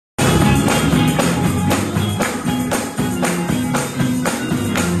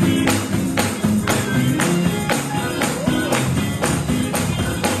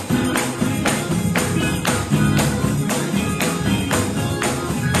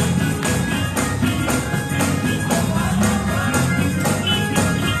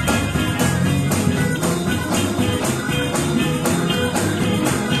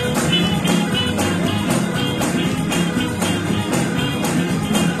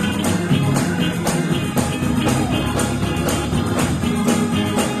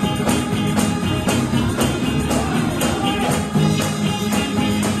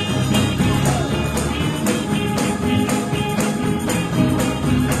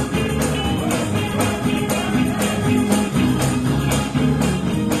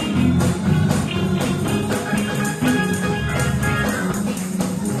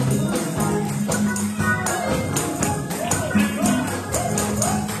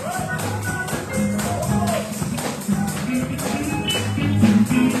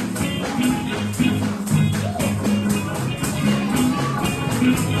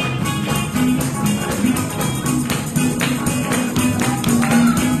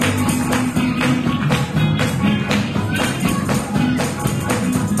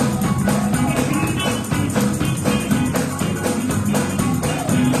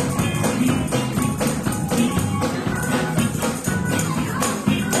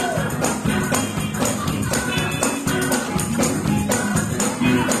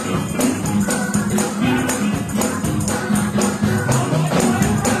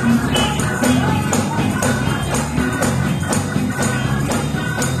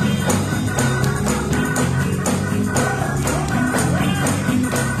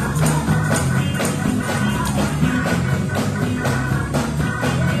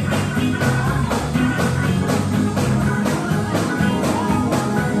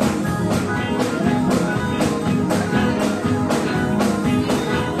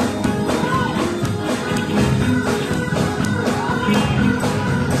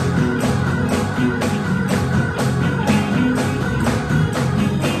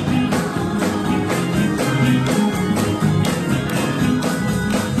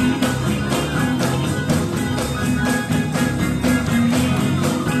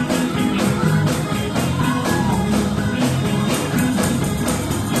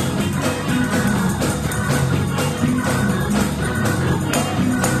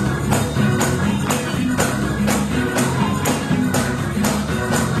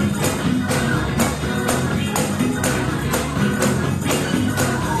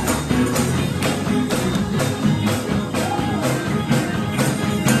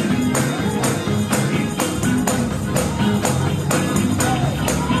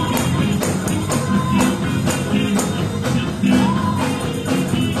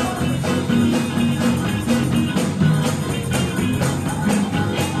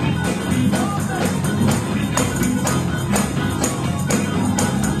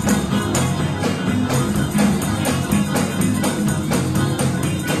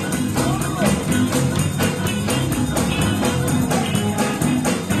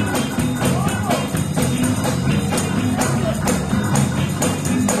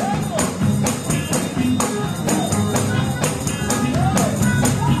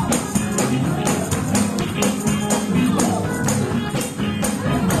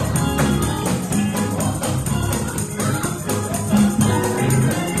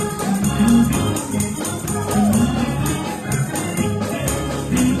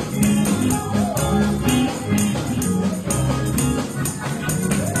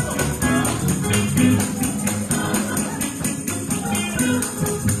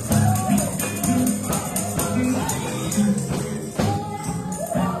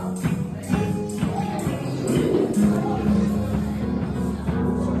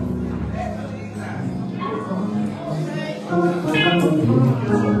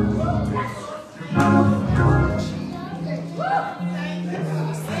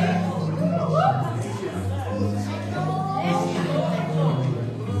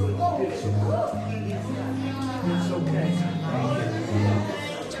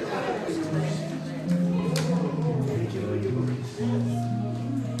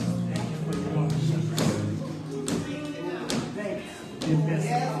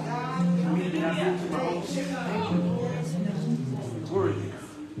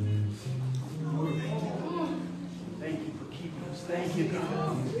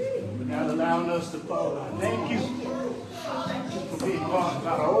for not allowing us to fall. I thank you for being part of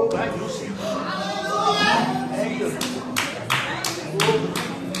our whole life. You see, thank you.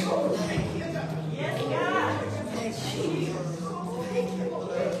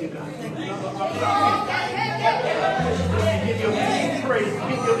 Give your name praise,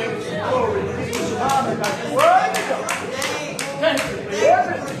 give your name some glory, give you some honor, like the word of God. Thank you for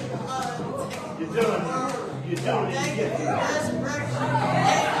everything you're doing. You're doing it. You get it. It's word.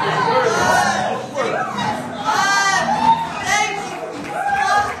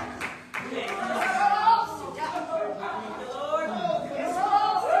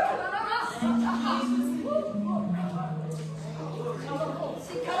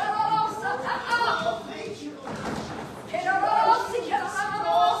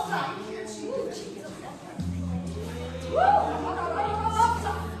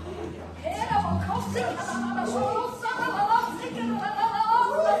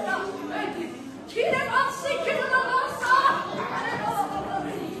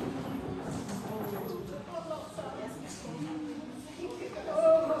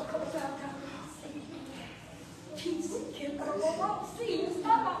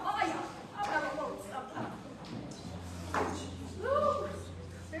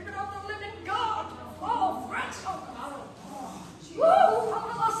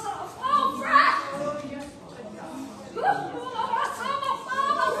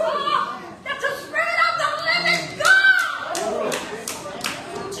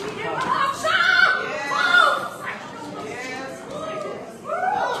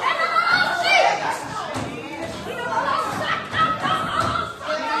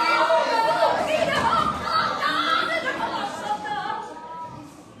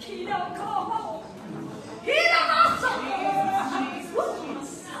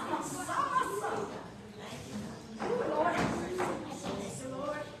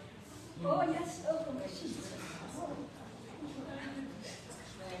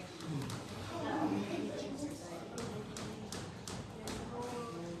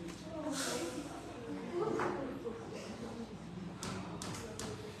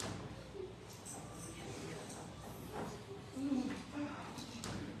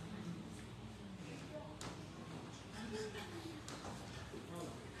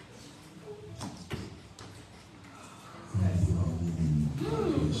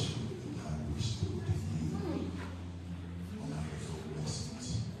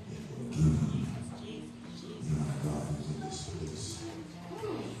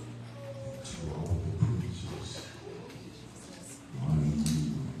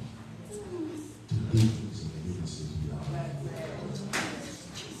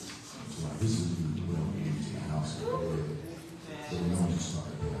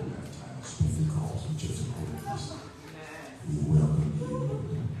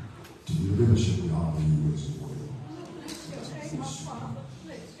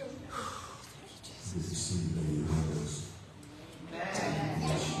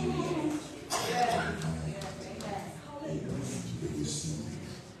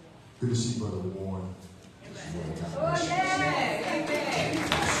 Good to see Brother Warren. Oh, yeah. Amen.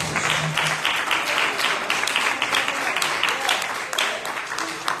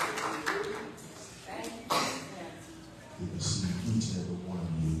 Good to see each and every one of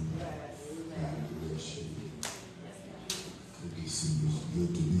you. God bless you. Good to see you.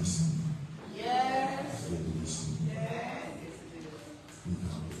 Good to be seen. Yes. Good to be seen. Yes. We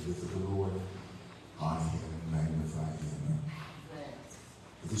come to lift the Lord, honor him, and magnify him.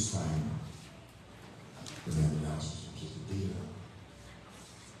 At this time, we have announcements from Sister Dina.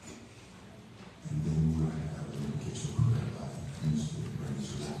 And then we're going to have an invocation prayer by Minister Brandon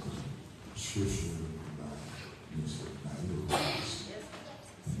Scripture by Minister Naila Ross.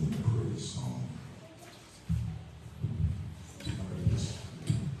 And then a praise song.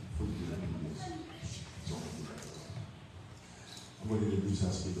 I'm going to introduce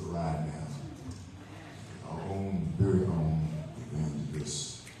our speaker right now. Our own, very own evangelist,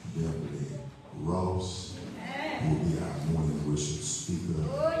 Beverly Ross, who will be our morning worship speaker.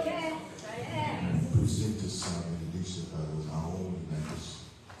 Oh, yes. And present to some and introduce to others our own evangelist,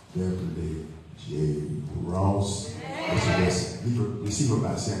 Beverly J. Ross. Receive her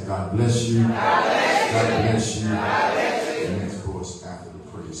by saying, God bless you. God bless you. And then, of course, after the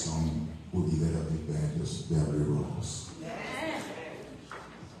praise song, will be led up evangelist Beverly Ross.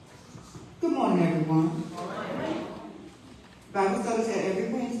 Good morning, everyone. Bible studies are every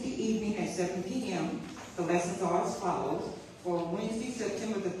Wednesday evening at 7 p.m. The lessons are as follows. For Wednesday,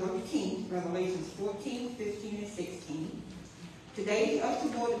 September the 13th, Revelations 14, 15, and 16. Today, the Usher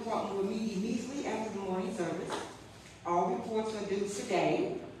Board Department will meet immediately after the morning service. All reports are due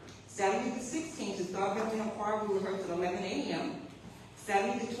today. Saturday the 16th, the Star Bethlehem Choir will rehearse at 11 a.m.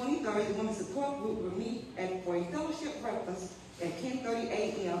 Saturday the 23rd, the Women's Support Group will meet for a fellowship breakfast at 10:30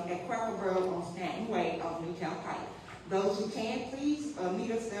 a.m. at Cracker Barrel on Stanton Way off Newtown Pike. Those who can, please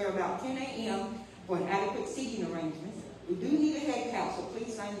meet us there about 10 a.m. for an adequate seating arrangement. We do need a head count, so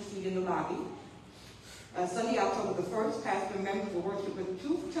please find your seat in the lobby. Sunday, October the 1st, pastor and members will worship at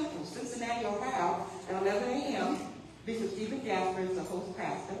Truth Temple, Cincinnati, Ohio at 11 a.m. Bishop Stephen Jasper is the host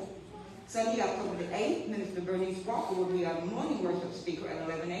pastor. Sunday, October the 8th, Minister Bernice Walker will be our morning worship speaker at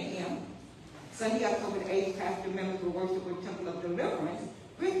 11 a.m. Sunday, October the 8th, pastor and members will worship at Temple of Deliverance,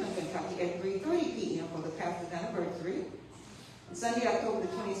 Richmond, Kentucky at 3:30 p.m. for the pastor's anniversary. Sunday, October the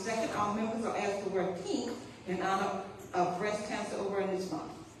 22nd, all members are asked to wear pink in honor of breast cancer awareness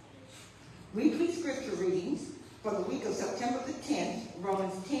month. Weekly scripture readings for the week of September the 10th,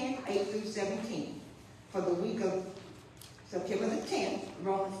 Romans 10, 8 through 17. For the week of September the 10th,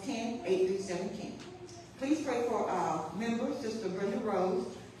 Romans 10, 8 through 17. Please pray for our members, Sister Brenda Rose,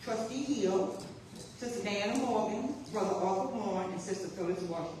 Trustee Hill, Sister Diana Morgan, Brother Arthur Warren, and Sister Phyllis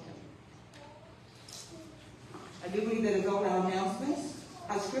Washington. I do believe that is all our announcements.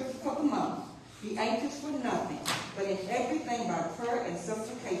 Our scripture for the month: be anxious for nothing, but in everything by prayer and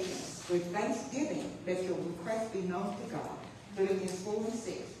supplication, with thanksgiving, let your requests be known to God. Philippians 4 and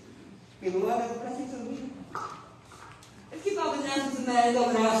 6. May the Lord have a blessing to the week. Let's keep all the announcements and minds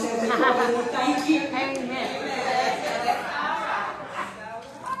over ourselves and call. Thank you. Amen.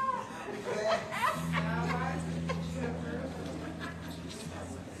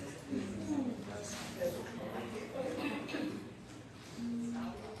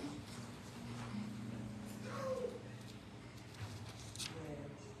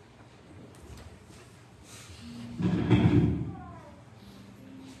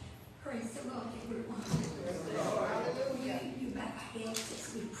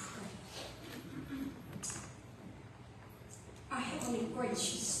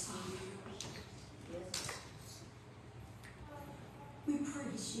 Gracious Father, we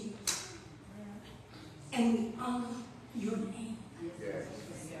praise you and we honor your name.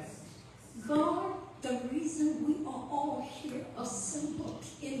 God, the reason we are all here assembled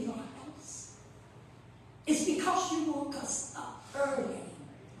in your house is because you woke us up early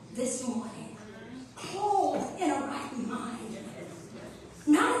this morning, clothed in a right mind.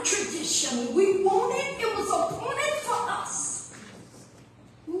 Not a tradition we wanted, it was appointed for us.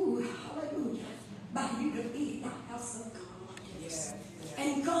 Ooh, hallelujah. By you to be in the house of God. Yes.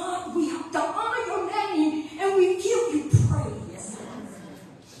 And God, we have to honor your name and we give you praise.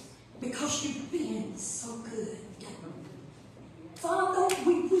 Because you've been so good. Father,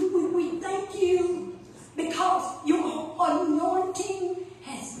 we thank you because your anointing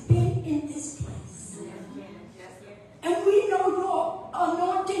has been in this place. And we know your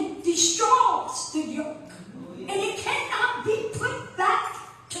anointing destroys the yoke. And it cannot be put back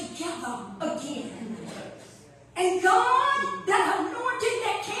together again. And God, that anointing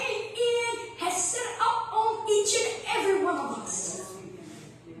that came in has set up on each and every one of us.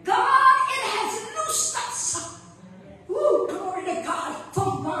 God, it has loosed us. Ooh, glory to God,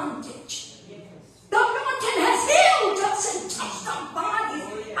 from bondage. The anointing has healed us and touched our bodies.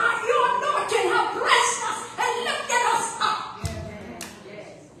 Your anointing has blessed us and lifted us up.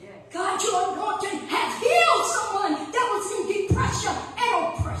 God, your anointing has healed someone that was in depression and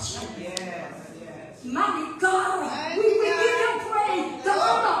oppression. Mighty God, we give you praise, the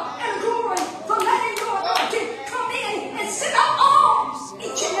honor, and glory for letting your anointing come in and sit up on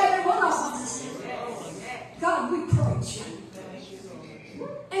each and every one of us. God, we praise you.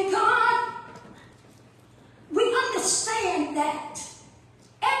 And God, we understand that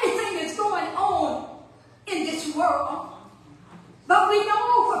everything is going on in this world. But we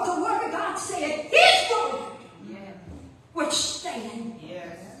know what the Word of God said. His Word would stand.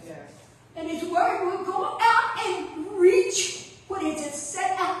 And His Word will go out and reach what it is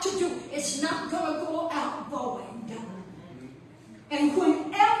set out to do. It's not going to go out void. And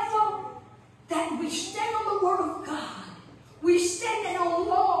whenever that we stand on the Word of God, we stand on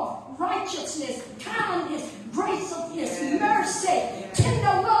love, righteousness, kindness, graciousness, mercy,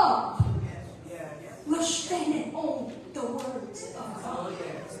 tender love. We're standing on the words of God.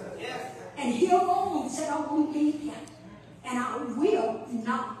 And He alone said, I won't leave you, and I will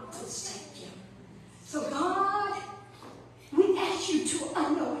not forsake you. So God, we ask you to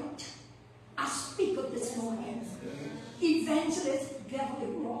anoint our speaker this morning, Evangelist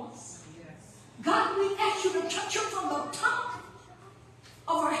Beverly Ross. God, we ask you to touch her from the top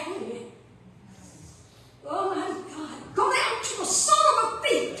of her head. Oh my God. Go down to the sole of her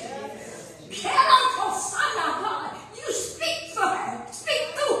feet. God, You speak for her. Speak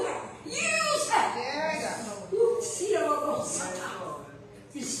through her. Use her. Ooh, see her,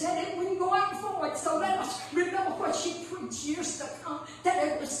 you said it when going forward, so let us remember what she preached years to come, that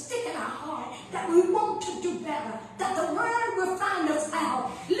it will stick in our heart, that we want to do better, that the word will find us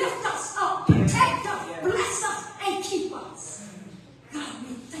out, lift us up, protect us, bless us, and keep us. God,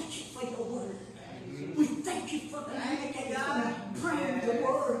 we thank you for your word. We thank you for the man that is going to bring the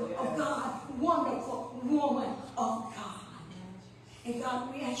word of God, wonderful woman of God. And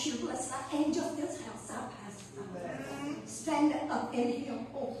God, we ask you to bless our angel of this house, our pastor. Stand up in him,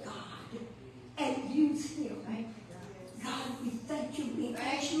 oh God, and use him. God, we thank you. We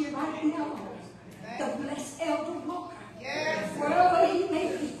ask you right now to bless Elder Walker, wherever he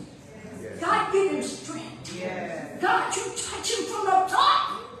may be. God, give him strength. God, you touch him from the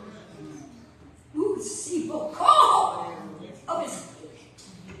top. Ooh, see the call of his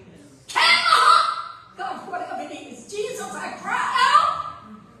camera. God, whatever it is, Jesus, I cry out,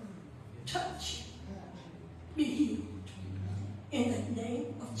 touch, be healed in the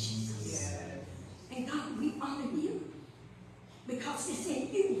name of Jesus. And God, we honor you because it's in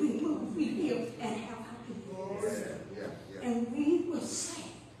you we move, we live, and have our being. And we will say,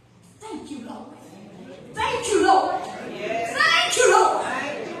 thank you, Lord. Thank you, Lord. Thank you, Lord.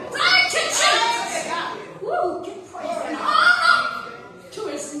 Thank you, Jesus. Woo, give praise and honor to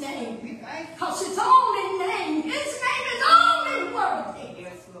his name. Because his only name, his name is only worthy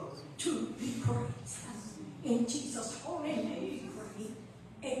to be praised. In Jesus' holy name we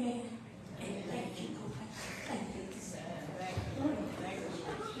pray. Amen. And thank you, Lord. Thank you.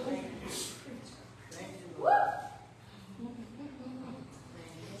 Woo.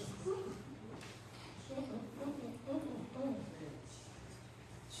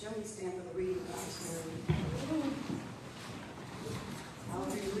 Shall we stand for the reading of God's word? I will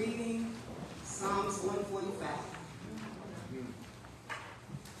be reading Psalms 145.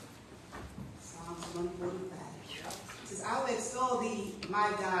 Psalms 145. It says, I will extol thee,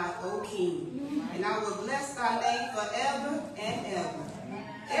 my God, O King, and I will bless thy name forever and ever.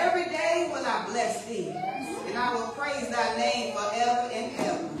 Every day will I bless thee, and I will praise thy name forever and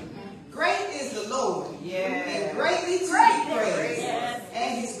ever. Great is the Lord, and greatly to be praised,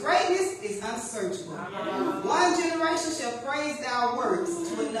 and his greatness is unsearchable. One generation shall praise thy works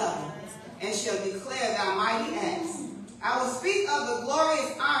to another, and shall declare thy mighty acts. I will speak of the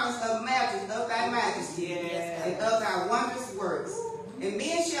glorious honors of thy majesty, and of thy wondrous works. And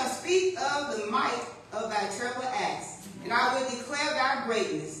men shall speak of the might of thy terrible acts, and I will declare thy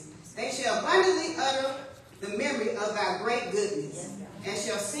greatness. They shall abundantly utter the memory of thy great goodness, and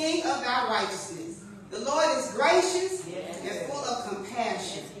shall sing of thy righteousness. The Lord is gracious and full of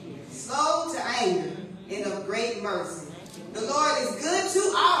compassion, slow to anger, and of great mercy. The Lord is good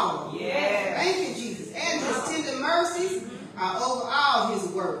to all. Thank you, Jesus. And his tender mercies are over all his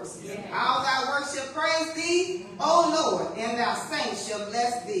works. All thy works shall praise thee, O Lord, and thy saints shall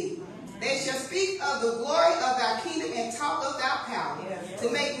bless thee. They shall speak of the glory of thy kingdom and talk of thy power, to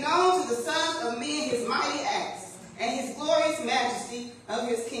make known to the sons of men his mighty acts, and his glorious majesty of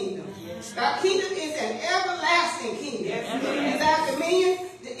his kingdom. Thy kingdom is an everlasting kingdom, and thy dominion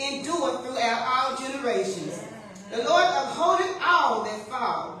endureth throughout all generations. The Lord upholdeth all that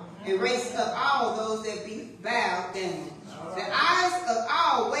fall, and raiseth up all those that be bowed down. The eyes of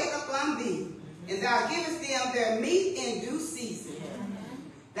all wait upon thee, and thou givest them their meat in due season.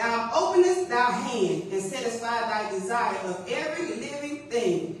 Thou openest thy hand, and satisfy thy desire of every living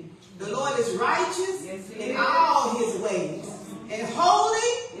thing. The Lord is righteous in all his ways, and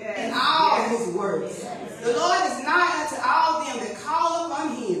holy in all his works. The Lord is nigh unto all them that call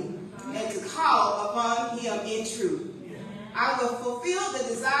upon him, and to call upon him in truth. I will fulfill the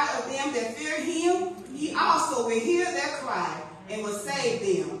desire of them that fear him. He also will hear their cry, and will save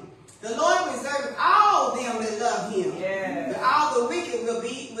them. The Lord reserveth all them that love him, but all the wicked will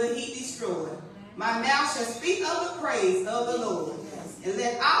he destroy. My mouth shall speak of the praise of the Lord, and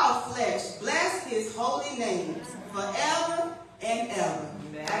let all flesh bless his holy name forever and ever.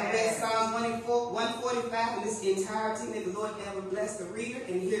 I read Psalms 145 in its entirety. May the Lord ever bless the reader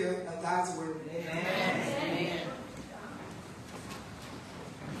and hearer of God's word. Amen.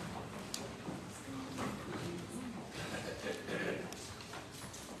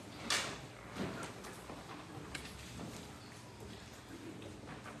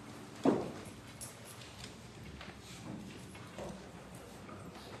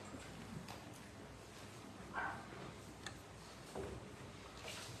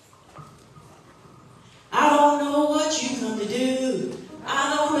 I don't know what you come to do.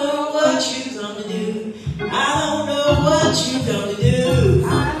 I don't know what you come to do. I don't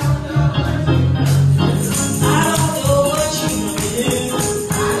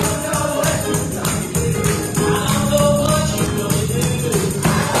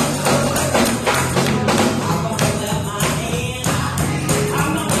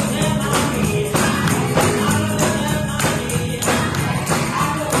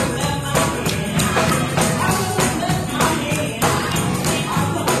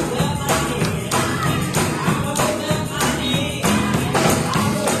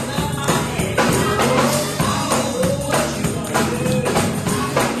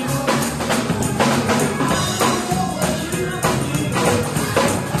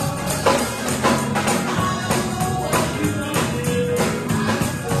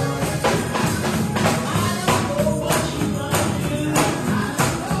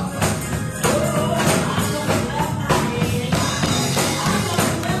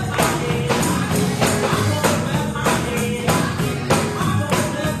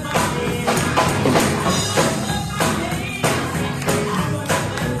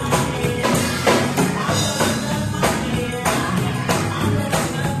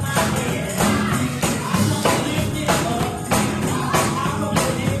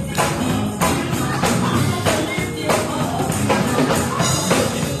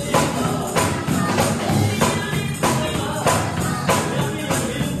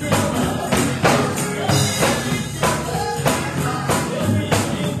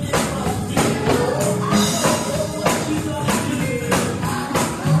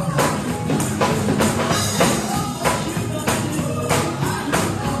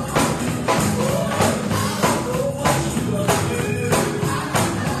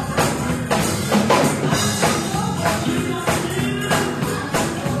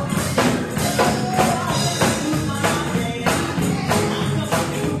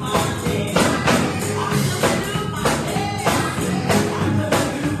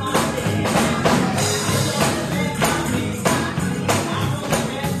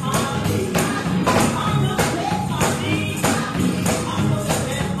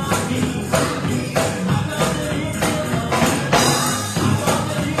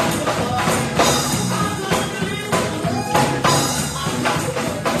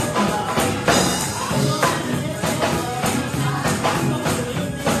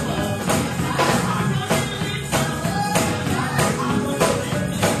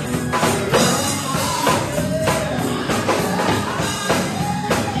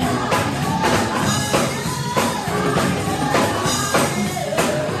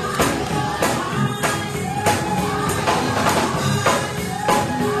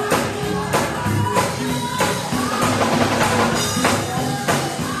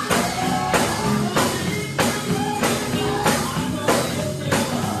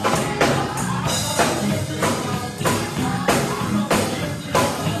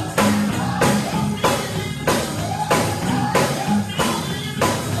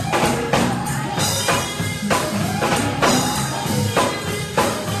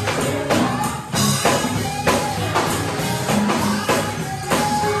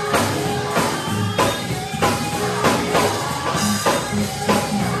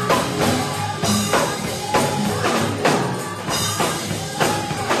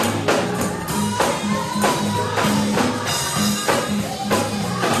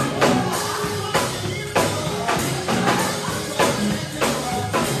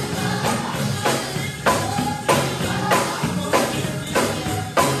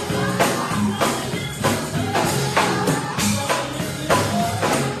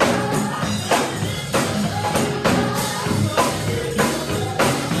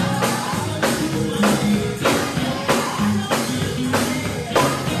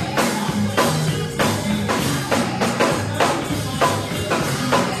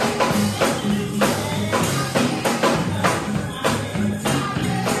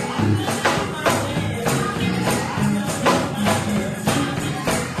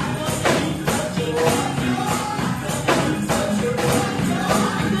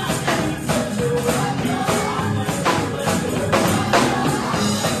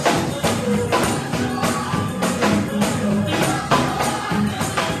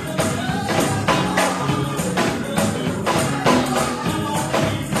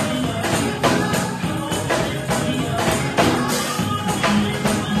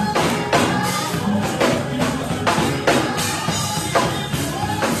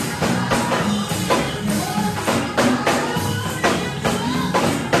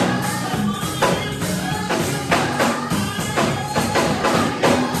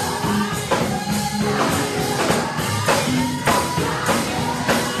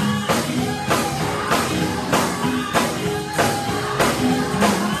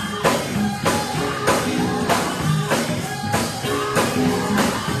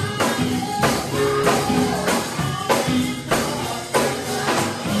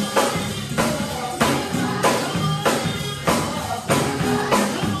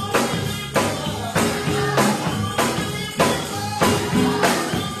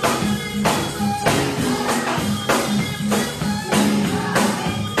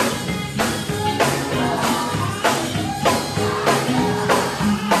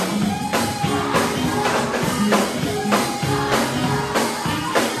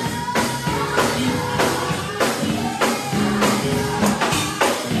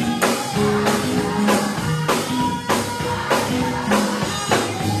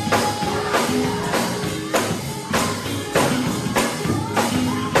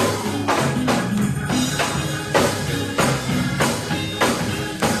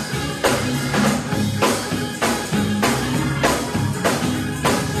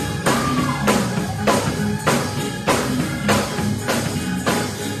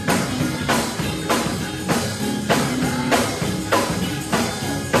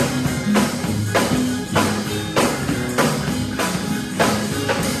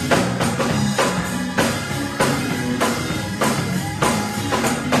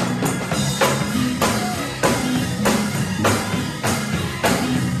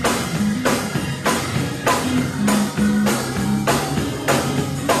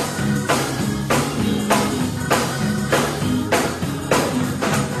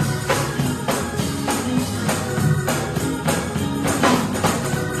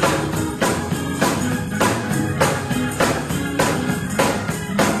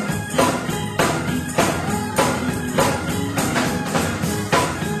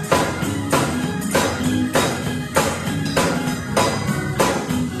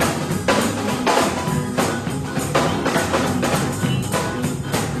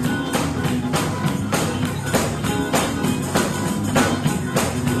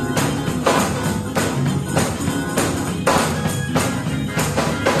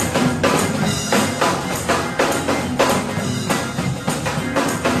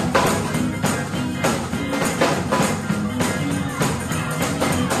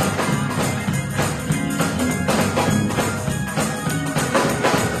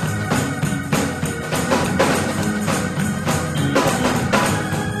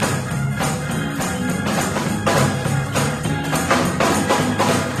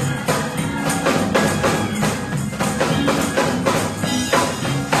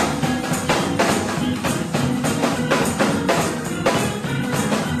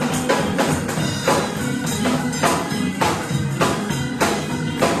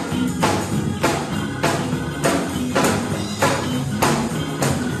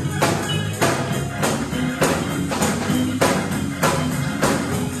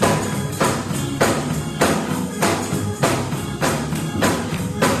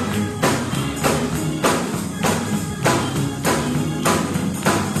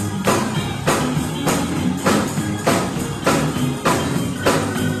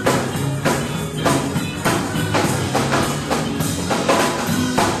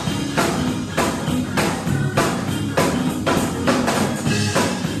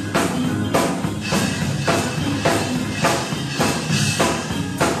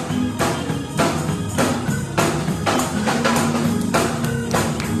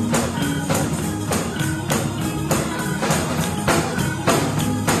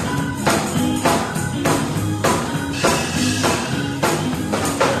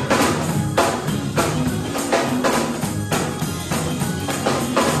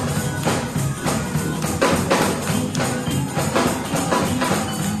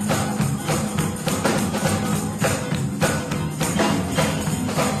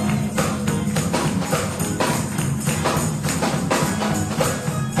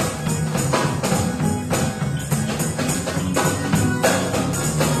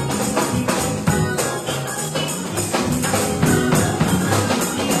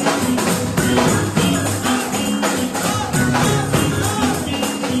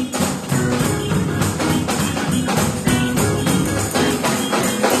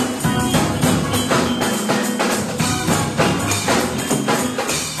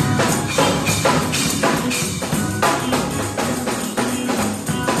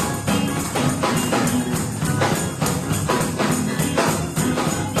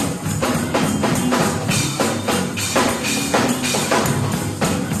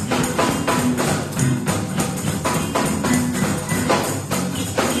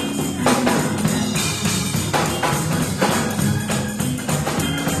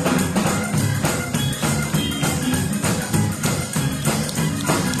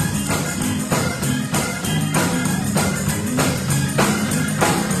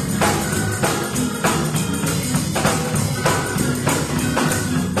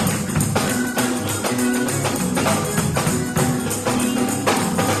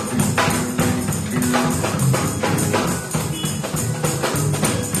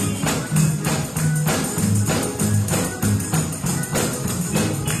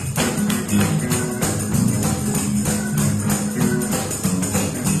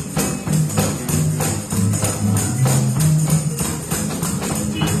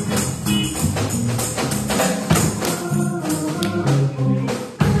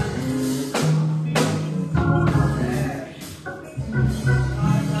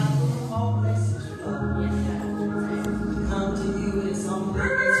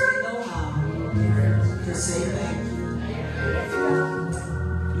to say thank you.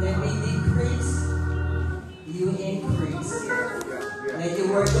 Let me decrease, you increase. Let your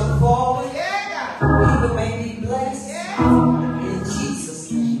word go forward. People may be blessed. In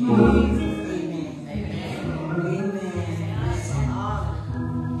Jesus' name. Amen. Amen. It's an honor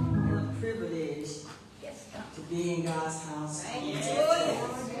and a privilege to be in God's house.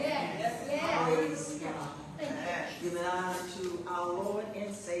 Praise God. Giving honor to our Lord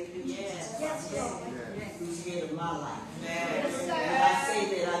and Savior, Jesus Christ, who's head of my life. When I say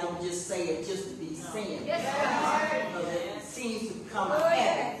that, I don't just say it just to be saying it. Because it seems to become a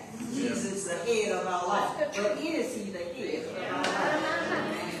habit. Jesus is the head of our life. But is he the head of our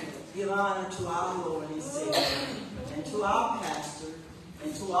life? Give honor to our Lord and Savior, and to our pastor,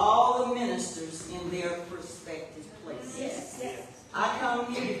 and to all the ministers in their respective places. I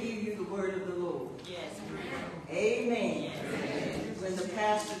come here to give you the word of the Lord. Amen. When the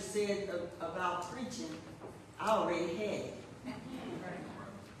pastor said about preaching, I already had it.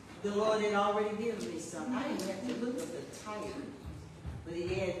 The Lord had already given me something. I didn't have to look at the title, but he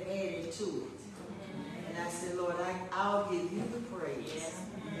had added to it. And I said, Lord, I'll give you the praise,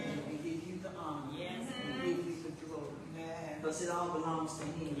 and give you the honor, and give you the glory. Because it all belongs to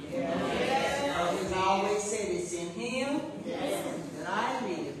him. As I always said, it's in him that I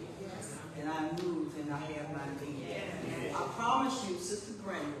live, and I move, and I have my being. I promise you, Sister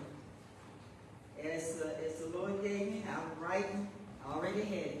Brenda, as the Lord gave me, I was writing, I already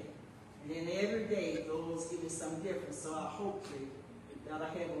had it. And then every day, the Lord's giving something different. So I hopefully that I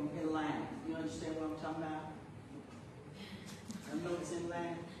have them in line. You understand what I'm talking about? I know it's in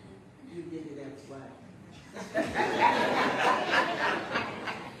line. You did it, that's why.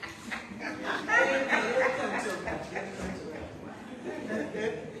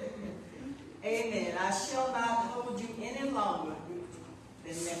 Amen. I shall not hold you any longer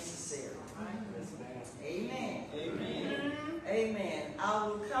than necessary. Amen. Amen. Amen. I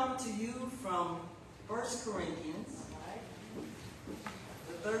will come to you from 1 Corinthians,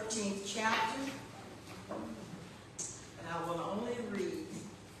 the 13th chapter, and I will only read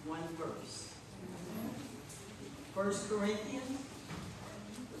one verse. 1 Corinthians,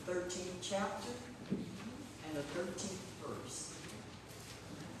 the 13th chapter, and the 13th verse.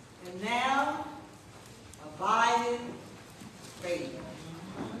 And now abideth faith.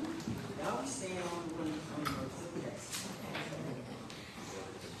 Y'all stand on one verse. Yes.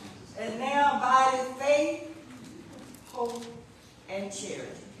 And now abideth faith, hope, and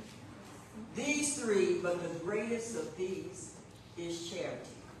charity. These three, but the greatest of these is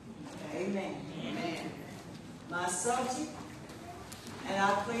charity. Amen. Amen. My subject, and I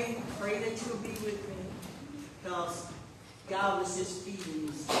pray that you'll be with me, because God was just feeding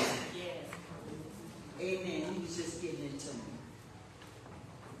me something. Amen. He was just giving it to me.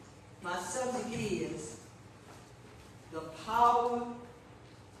 My subject is the power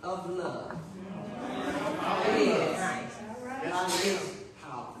of love. Love is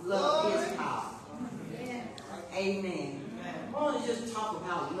power. Love is power. Amen. I want to just talk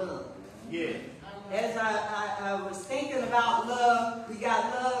about love. As I was thinking about love, we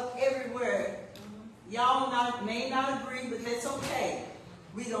got love everywhere. Y'all may not agree, but that's okay.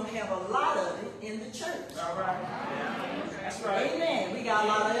 We don't have a lot of it in the church. All right. That's right. Amen. We got a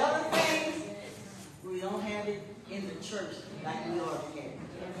lot of other things. We don't have it in the church like we ought to have.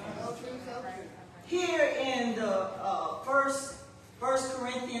 Here in the First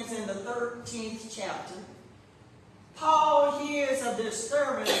Corinthians in the 13th chapter, Paul hears of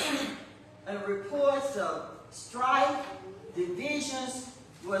disturbance and reports of strife, divisions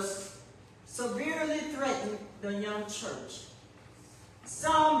was severely threatened the young church.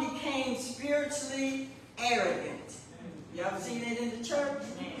 Some became spiritually arrogant. You ever seen it in the church?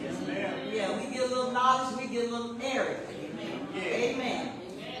 Yes, ma'am. Yeah, we get a little knowledge, we get a little arrogant. Amen. Amen.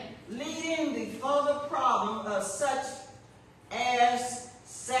 Leading the further problem of such as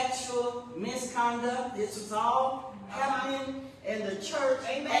sexual misconduct. This was all happening in the church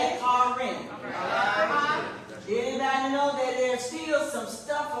at Corinth. Anybody know that there's still some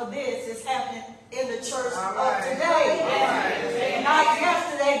stuff of this that's happening in the church of today? Not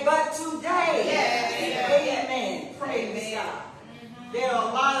yesterday, but today. Amen. Praise God. There are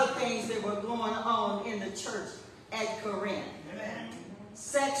a lot of things that were going on in the church at Corinth.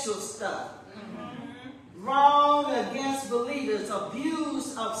 Sexual stuff. Wrong against believers,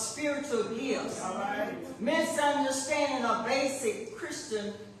 abuse of spiritual gifts, misunderstanding of basic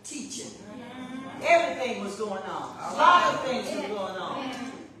Christian teaching. Everything was going on. A lot of things were going on.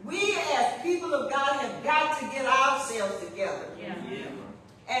 We as people of God have got to get ourselves together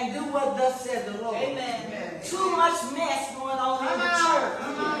and do what thus said the Lord. Amen. Too much mess going on in the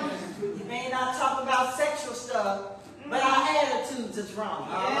church. You may not talk about sex attitudes is wrong.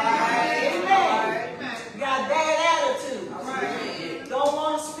 Amen. You got bad attitudes. Don't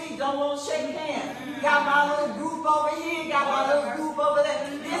want to speak, don't want to shake hands. Got my little group over here, got my little group over there.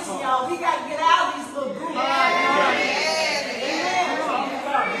 Listen, y'all, we got to get out of these little groups. Amen. We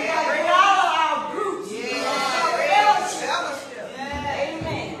got to get out of our groups. Fellowship.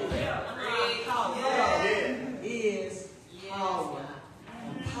 Amen. Power is power.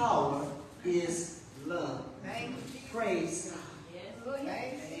 And power is love. Praise God.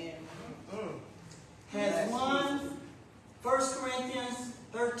 Has won, 1 Corinthians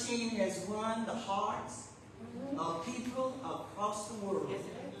 13 has won the hearts of people across the world.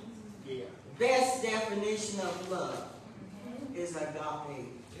 Best definition of love is agape.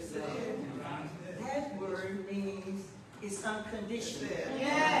 That word means it's unconditional.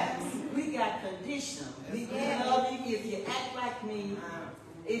 We got conditional. We love you if you act like me,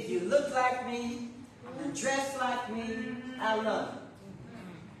 if you look like me, you dress like me, I love you.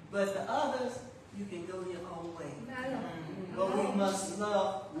 But the others, you can go your own way. But we must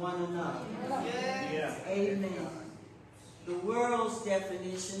love one another. Amen. The world's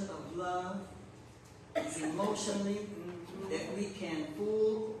definition of love is emotionally that we can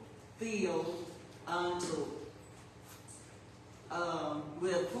fulfill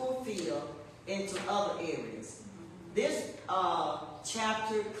will fulfill into other areas. This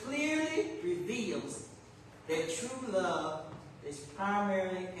chapter clearly reveals that true love is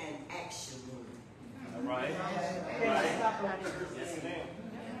primarily an action word. All right.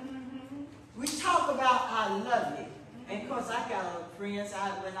 We talk about I love you. And of course I got friends,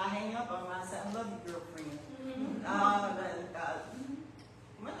 when I hang up on them, I say, I love you, girlfriend. When I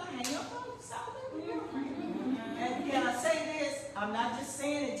hang up on them, I say, I love you, girlfriend. And can I say this? I'm not just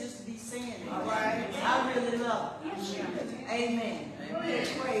saying it just to be saying it. All right. I really love you. Amen.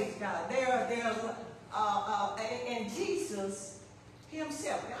 Praise God. And Jesus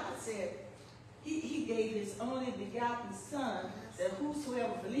himself, God said, he gave his only begotten Son, that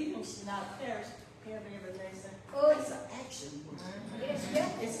whosoever believes him should not perish, have everlasting. It's an action word.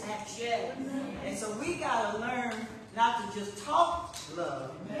 It's action. And so we got to learn not to just talk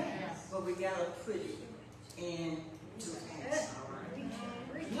love, but we got to put it into action.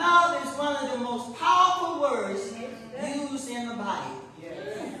 Love is one of the most powerful words used in the Bible.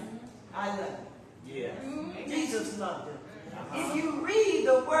 I love you. Jesus loved it. If you read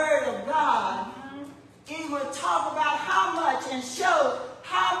the Word of God, it will talk about how much and show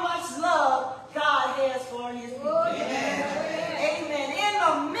how much love God has for his people. Amen. In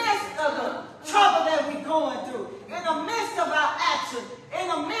the midst of the trouble that we're going through, in the midst of our action,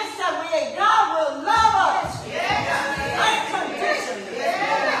 in the midst of it, God will love us. Unconditionally.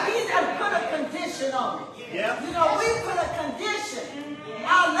 He done put a condition on it. You know, we put a condition.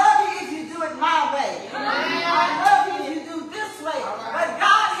 I love you if you do it my way. I love you if you do this way. But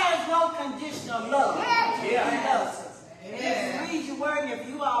God has no conditional love. He loves us. If you read your word, if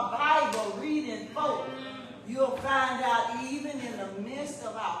you are Bible reading folk, you'll find out even in the midst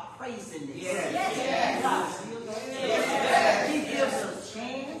of our craziness, God still goes. He gives us a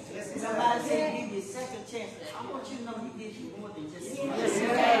chance. Somebody said he gives you a second chance. I want you to know he gives you more than just a chance.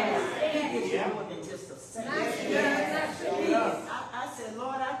 He gives you more than just a second chance. I said,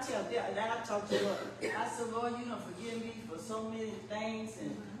 Lord, I tell them, and I talked to Lord. I said, Lord, you don't forgive me for so many things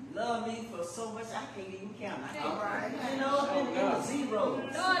and love me for so much I can't even count. You know, in the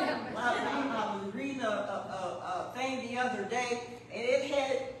zeros. I was reading a thing the other day, and it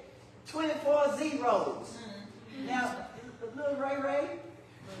had 24 zeros. Now, little Ray,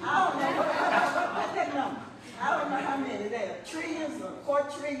 I don't know what's that number. I don't know how many there are. Trillions or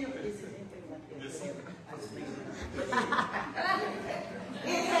quadrillions. Is it anything like that?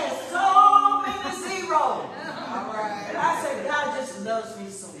 It has so many zeros. And I said, God just loves me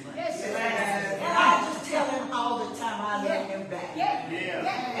so much. And I just tell him all the time I love him back.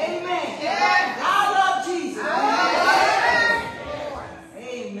 Amen. I love Jesus.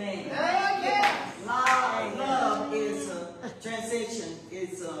 Amen. Love is a translation.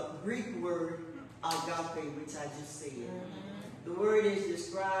 It's a Greek word, agape, which I just said. The word is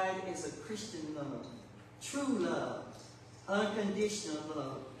described as a Christian love. True love, unconditional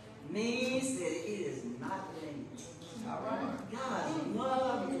love, means that it is not limited. God's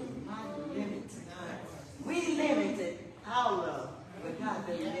love is not limited. We limited our love, but God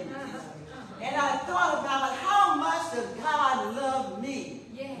doesn't limit it. And I thought about how much does God love me?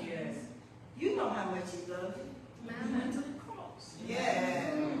 You know how much he loves you. He went to the cross.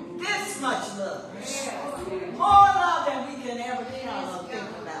 This much love. More love than we can ever count or think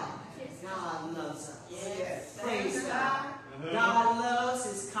about. God loves us. Praise God. God loves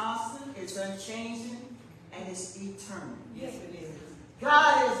is constant, it's unchanging, and it's eternal. Yes, it is.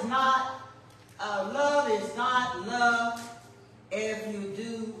 God is not, love is not love if you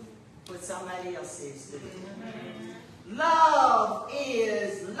do what somebody else says to do. Love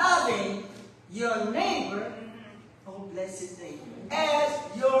is loving your neighbor, oh bless his name, as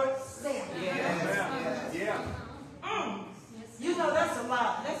yourself. Yeah. You know, that's a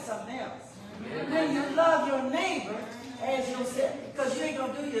lot. That's something else. When you love your neighbor as yourself, because you ain't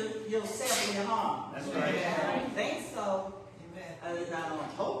going to do yourself any harm. That's right. I don't think so. I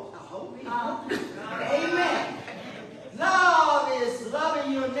hope not. Amen. Love is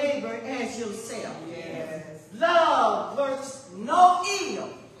loving your neighbor as yourself. Yes. Love works no ill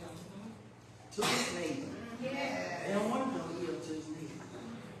to his neighbor. Yes. They don't want no ill to his neighbor.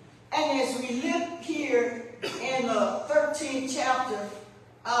 And as we look here in the 13th chapter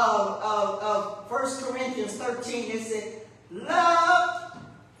of 1 Corinthians 13, it said, love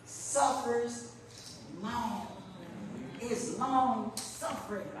suffers long. It's long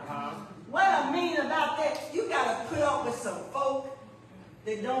suffering. What I mean about that, you got to put up with some folk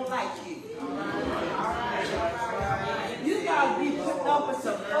that don't like you. You got to be putting up with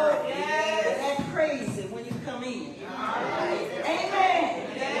some folk that act crazy when you come in. Amen.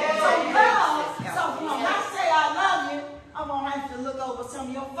 So love, so when I say I love you, I'm going to have to look over some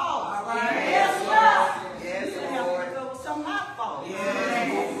of your faults. Yes, love. Yes, You have to Lord. look over some of my faults.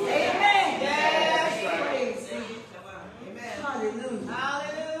 Yes. Amen. Yes. Praise Him. Amen. Hallelujah.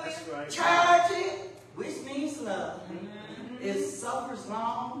 Hallelujah. That's right. Charity, which means love, it suffers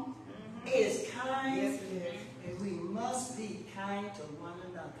long, it is kind, Yes, it is. and we must be kind to one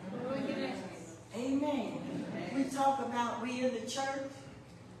another. Amen. We talk about, we in the church,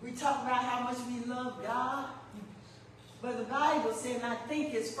 we talk about how much we love God, but the Bible said, and I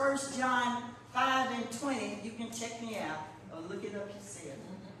think it's 1 John 5:20, you can check me out, or look it up yourself.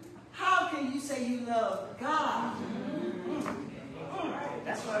 How can you say you love God?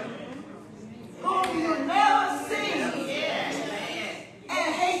 That's right. Whom you never see,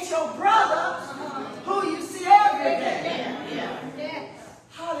 and hate your brother who you see every day.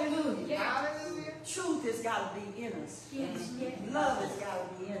 Hallelujah. Hallelujah. Truth has got to be in us. Love has got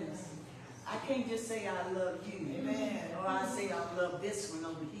to be in us. I can't just say I love you. Amen. Or I say I love this one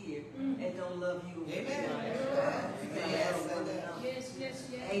over here and don't love you over Amen. here. Yes.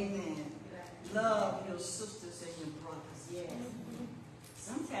 Amen. Love your sisters and your brothers.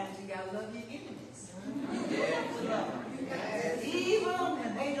 Sometimes you gotta love your enemies. You have to love them. Even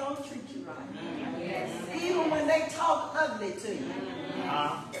when they don't treat you right. Even when they talk ugly to you.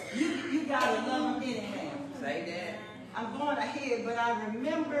 You gotta love them anyhow. Say that. I'm going ahead, but I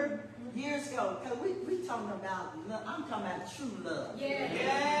remember years ago, because we talking about love. I'm talking about true love.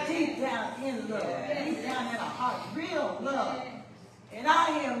 Yes. Deep down in love. Deep down in our heart. Real love. And I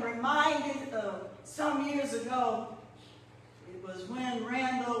am reminded of some years ago, it was when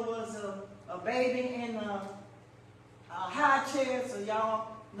Randall was a baby in a high chair, so y'all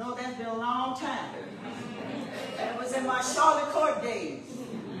know that's been a long time. That was in my Charlotte Court days.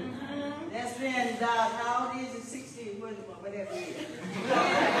 That's been, how old is it? 60, whatever it is.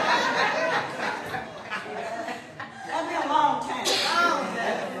 That's been a long time.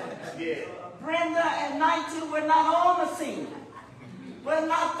 Yeah. Brenda and 19 were not on the scene. Were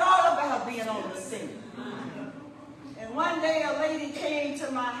not thought about being on the scene. And one day a lady came to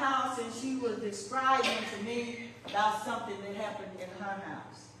my house and she was describing to me about something that happened in her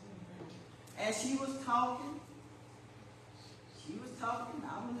house. And she was talking.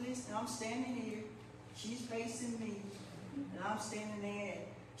 I'm listening. I'm standing here. She's facing me. And I'm standing there.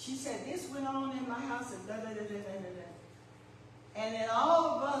 She said, this went on in my house and da da da da da da. And then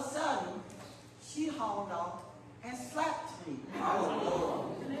all of a sudden, she hauled off and slapped me.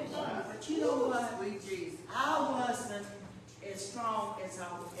 But you know what? I wasn't as strong as I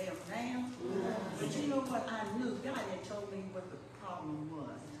am now. But you know what? I knew God had told me what the problem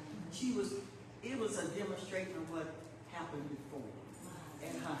was. It was a demonstration of what happened before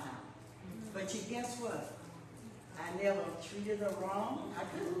in her house. But you guess what? I never treated her wrong. I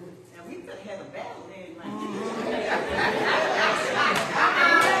couldn't. And we could have had a battle there in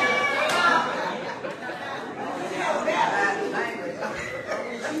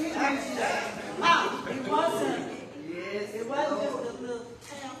It wasn't just a little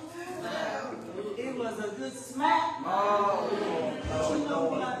tap. It was a good smack. But you know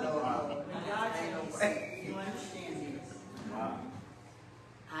what? God said, you understand this.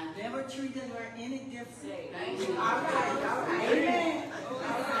 I never treated her any different. All right. Amen.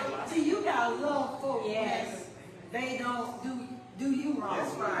 See, you got to love folks. Yes. They don't do you wrong.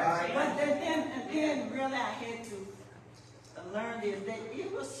 That's right. But then really I had to learned is that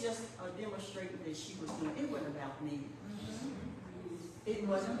it was just a demonstration that she was doing. It wasn't about me. It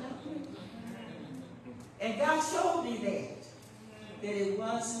wasn't about me. And God showed me that it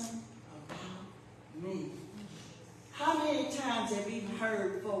wasn't about me. How many times have we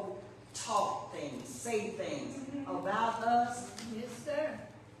heard folk talk things, say things about us? Yes, sir.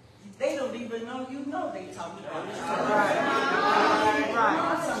 They don't even know you know they talking about you. Right.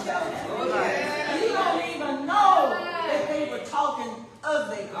 You don't even know that they were talking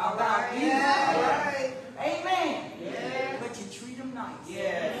ugly about you. Right. Amen. Yes. But you treat them nice.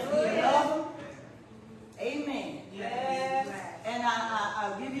 Yes. You love them. Amen. Yes. And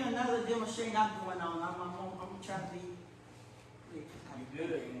I'll give you another demonstration. I'm going on. I'm trying to be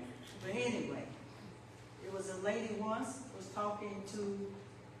Good. But anyway, it was a lady once was talking to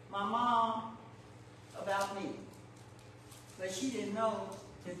my mom about me. But she didn't know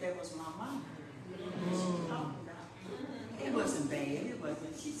that was my mom. She was talking about. It wasn't bad. It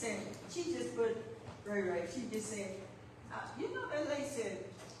wasn't. She said, she just put, right. She just said, you know, that lady said,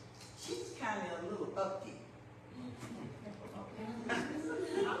 she's kind of a little uptick.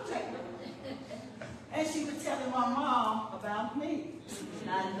 And she was telling my mom about me,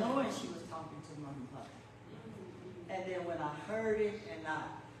 not knowing she was talking to my mother. And then when I heard it and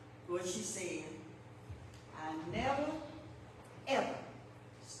what she said, I never, ever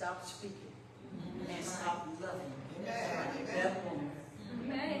stopped speaking and stopped loving that woman.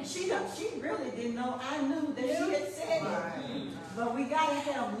 Amen. She really didn't know. I knew that she had said it. But we got to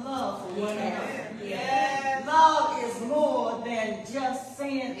have love for one another. Yes. Love is more than just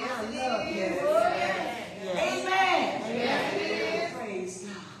saying I love you. Amen. Yes. Praise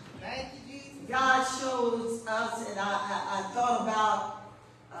God. Thank you, Jesus. God shows us, and I thought about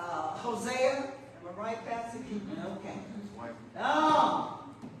Hosea. Am I right, Pastor? Okay. Oh,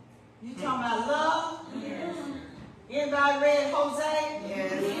 you talking about love? Yes. Anybody read Hosea?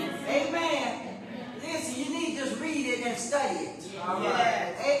 Yes. Amen. Listen, you need to just read it and study it.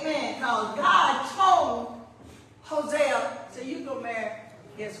 Yes. Amen. Because God told Hosea, so you go marry,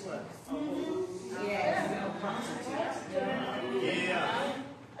 guess what? Yes. Yeah.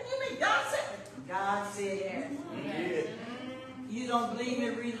 What do you mean? God said? God said. Yeah. You don't believe me?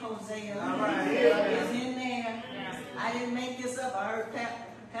 Read Hosea. All right. It's in there. I didn't make this up. I heard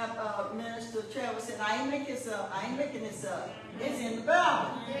Minister Trevor said, I ain't making this up. I ain't making this up. It's in the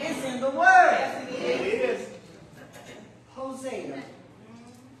Bible. It's in the Word. It is. Hosea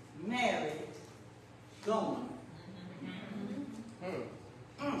married Gomer.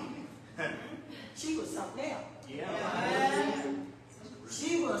 She was something else. Yeah.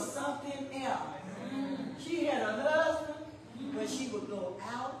 She was something else. She had a husband, but she would go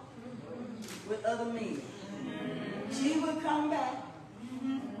out with other men. She would come back.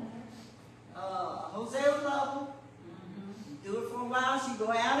 Hosea would love her. Do it for a while. She'd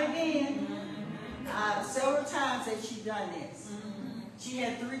go out again. Several times that she done this. She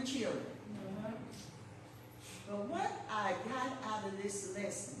had 3 children. But what I got out of this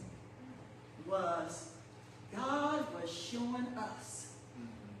lesson was God was showing us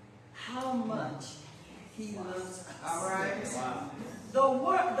how much He loves us. All right. Wow. The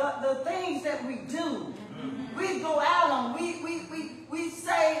work, the things that we do, we go out on. We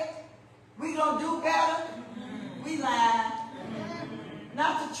say we gonna do better. We lie.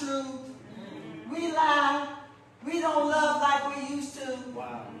 Not the truth. We lie. We don't love like we used to.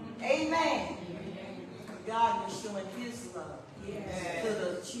 Wow. Amen. God was showing His love to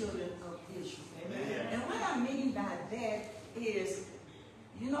the children of Israel. Amen. And what I mean by that is,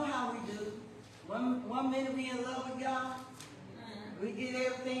 you know how we do. One minute we in love with God. We get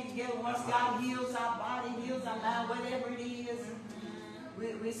everything together. Once God heals our body, heals our mind, whatever it is,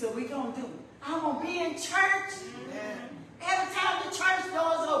 so we gonna do it. I'm gonna be in church. Every time the church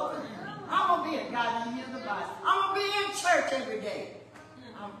doors open, I'm gonna be in God and heal the body. I'm gonna be in church every day.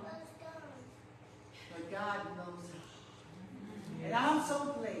 But God knows it. And I'm so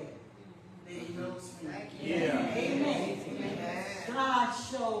glad that He knows me. Yeah. Amen. God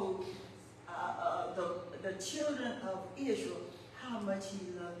showed the children of Israel how much He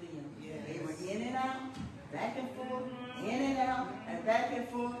loved them. They were in and out, back and forth, in and out, and back and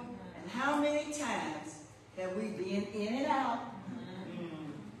forth. And how many times have we been in and out?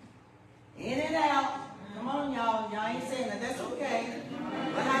 In and out. Come on, y'all. Y'all ain't saying that. That's okay.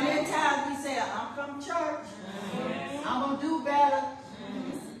 But how many times we say, I'm from church. I'm going to do better.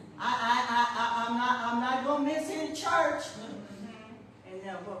 I'm not going to miss any church. And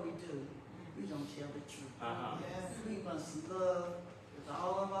then what we do, we don't tell the truth. We must love with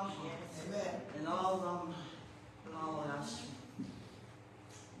all of our hearts and all of our mind, with all of our strength.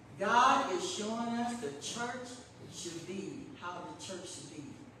 God is showing us the church should be how the church should be.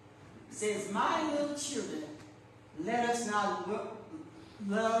 It says, my little children, let us not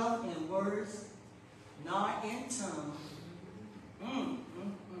love in words, nor in tongue,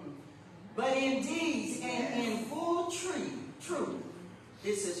 but in deeds and in full truth.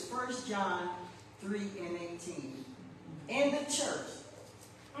 This is 1 John 3:18. In the church,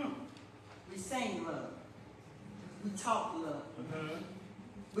 we sing love. We talk love.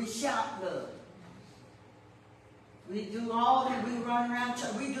 We shout love. We do all that. We run around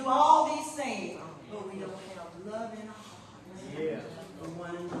church. We do all these things, but we don't have love in our hearts for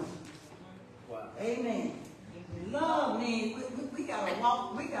one another. Wow. Amen. Love means we gotta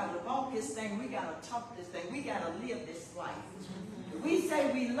walk. We gotta walk this thing. We gotta talk this thing. We gotta live this life. If we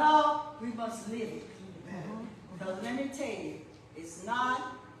say we love, we must live it. Because let me tell you, it's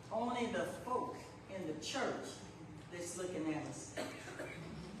not only the folk in the church that's looking at us.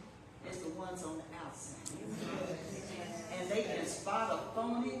 It's the ones on the outside. And they can spot a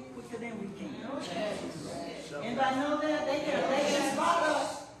phony quicker than we can. Anybody know that? They can spot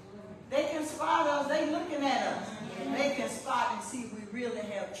us. They can spot us. They looking at us. They can spot and see if we really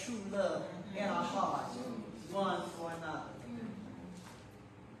have true love in our hearts, one for another.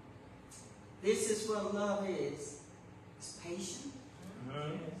 This is what love is. It's patient.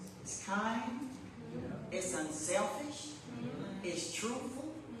 It's kind. It's unselfish. It's truthful.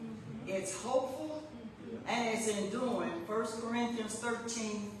 It's hopeful. And it's enduring. 1 Corinthians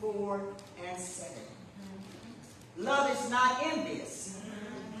 13:4-7. Love is not envious,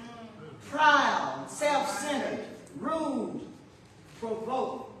 proud, self-centered, rude,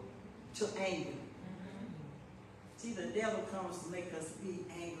 provoked to anger. See, the devil comes to make us be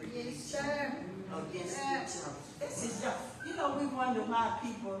angry against each other. This is just, you know, we wonder why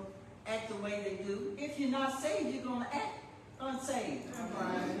people act the way they do. If you're not saved, you're going to act unsaved.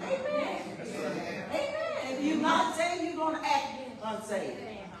 Amen. Amen. If you're not saved, you're going to act unsaved.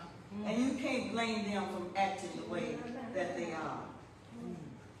 And you can't blame them from acting the way that they are.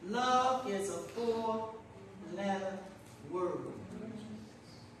 Love is a 4-letter word.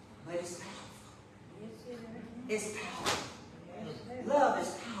 But it's powerful. It's powerful. Love is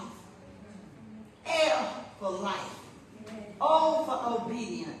powerful. L for life. O for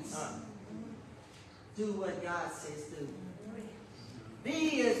obedience. Do what God says do.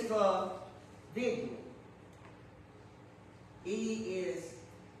 B is for vigor. E is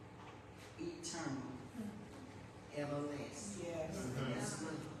eternal. Everlasting. Yes.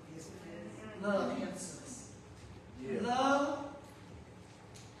 Love helps us. Love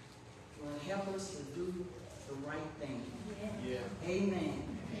will help us to do the right thing. Amen.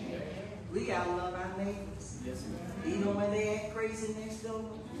 We got to love our neighbors. Even when they act crazy next door,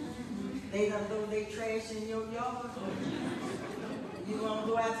 they done throw their trash in your yard. You want to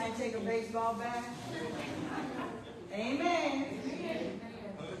go out there and take a baseball bat? Amen.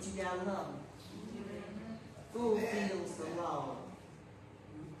 But you got to love them. Fulfills the law.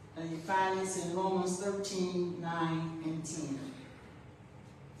 And you find this in Romans 13:9-10.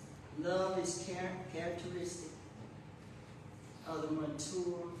 Love is characteristic of the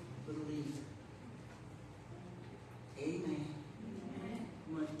mature believer. Amen.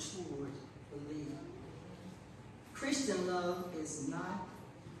 Matured believer. Christian love is not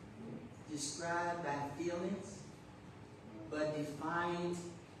described by feelings, but defined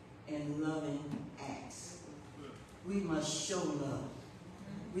in loving acts. We must show love.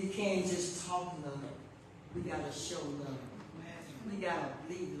 We can't just talk love. We got to show love. We got to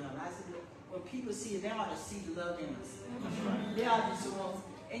bleed love. I said, when people see it, they ought to see love in us. They ought to want,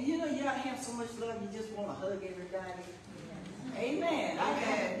 and you know, you ought to have so much love, you just want to hug everybody. Amen.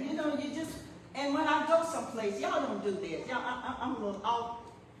 You know, you just, and when I go someplace, y'all don't do this. Y'all, I'm a little off.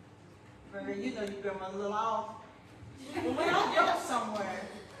 You know, you grandma a little off. But when I go somewhere,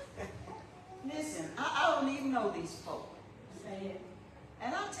 listen, I don't even know these folks.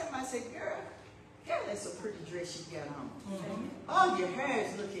 And I tell them, I say, girl, that's a pretty dress you got on. Oh, your hair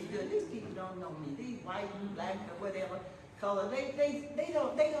is looking good. These people don't know me. These white and black or whatever color,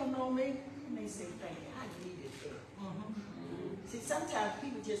 they don't know me. And they say, thank you, I needed that. See, sometimes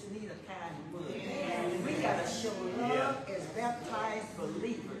people just need a kind word. We got to show love as baptized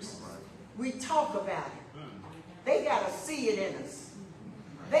believers. We talk about it. They got to see it in us.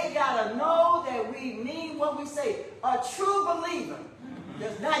 They got to know that we mean what we say. A true believer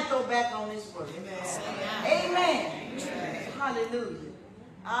does not go back on his word. Amen. Hallelujah.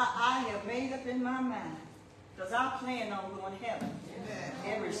 I have made up in my mind, because I plan on going to heaven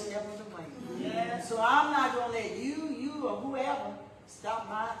every step of the way. So I'm not going to let you or whoever stop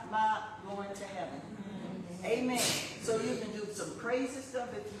my going to heaven. Amen. So you can do some crazy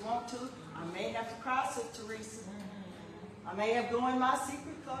stuff if you want to. I may have to cry, Sister Teresa. I may have gone my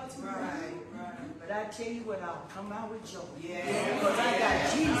secret closet, but I tell you what, I'll come out with joy. Because I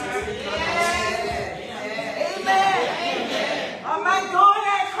got Jesus. Amen. I might go in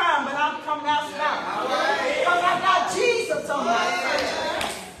there crying, but I'm coming out smiling. Because I got Jesus on my side.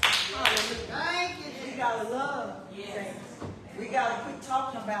 Thank you. We gotta love. We gotta quit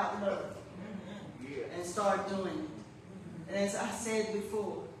talking about love and start doing it. And as I said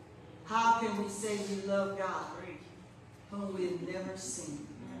before, how can we say we love God whom we've never seen?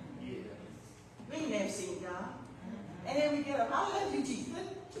 We ain't never seen God. And then we get up, I love you, Jesus.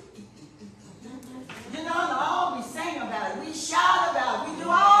 You know, and all we sing about it. We shout about it. We do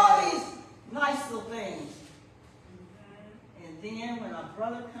all these nice little things. And then when our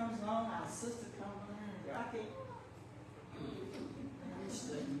brother comes along, our sister comes along, I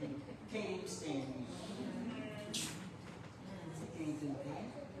can't even stand me. Can't do that.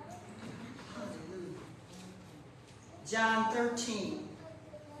 Hallelujah. John 13,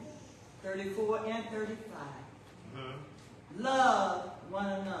 34 and 35. Love one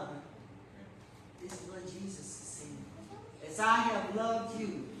another. This is what Jesus is saying. As I have loved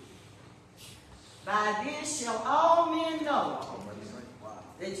you, by this shall all men know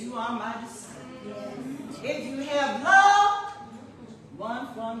that you are my disciples. If you have love one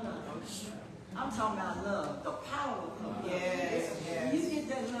for another. I'm talking about love, the power of love. Yes. You get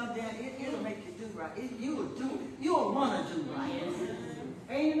that love down, it'll make you do right. You'll want to do right.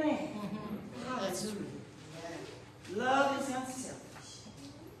 Amen. Hallelujah. Love is unselfish.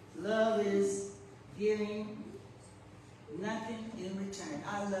 Love is giving nothing in return.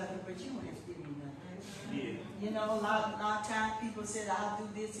 I love you, but you don't have to give me nothing. You know, a lot of times people said, I'll do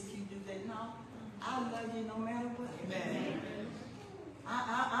this if you do that. No, I love you no matter what. Amen.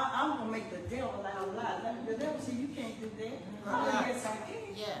 I'm going to make the devil out of lie. The devil said, you can't do that. Oh, yes, I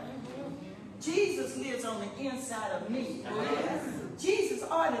can. Yeah. Jesus lives on the inside of me. Yes. Jesus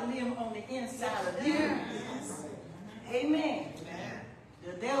ought to live on the inside of you. Yes. Amen.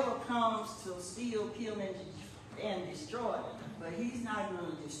 The devil comes to steal, kill, and destroy. But he's not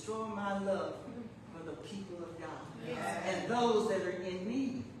going to destroy my love for the people of God. Yes. And those that are in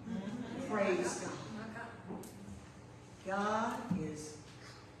need. Praise God. God is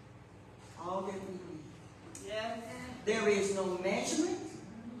all that we need. Yes. There is no measurement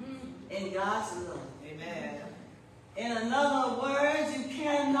in God's love. Amen. In other words, you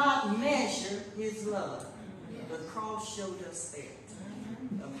cannot measure his love. The cross showed us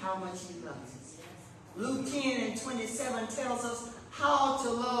that, of how much he loves us. Luke 10 and 27 tells us how to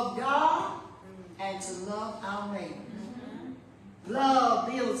love God and to love our neighbor. Love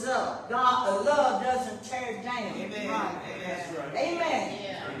builds up. Love doesn't tear down. Amen. Right. That's right. Amen.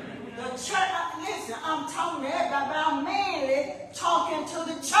 Yeah. The church, listen, I'm talking to everybody, but I'm mainly talking to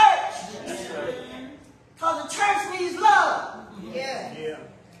the church. That's right. Because the church needs love. Yeah. Yeah.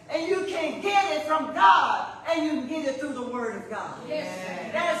 And you can get it from God, and you can get it through the Word of God. Yes.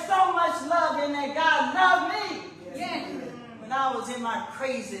 There's so much love in that. God loved me. Yes. When I was in my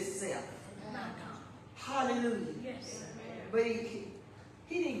crazy self. Hallelujah. Yes. But he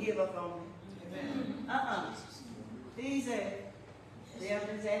didn't give up on me. He said,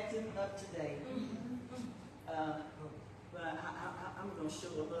 Beverly's acting up today. But I'm going to show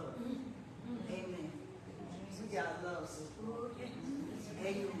her love. Amen. We got love, sister.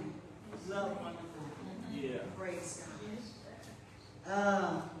 Amen. Love one another. Yeah. Praise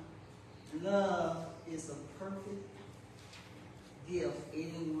God. Love is the perfect gift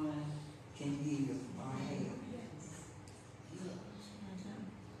anyone can give or have.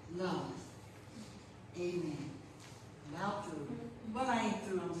 Love. Amen. Now through. But I ain't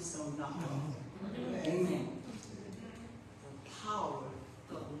through. I'm just going to knock on. Amen. The power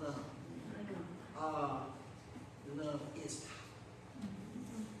of love. Love is power.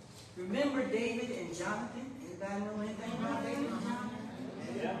 Remember David and Jonathan? Anybody know anything about David and Jonathan?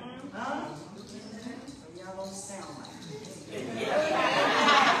 Yeah. Huh? Y'all don't sound like it. Yeah.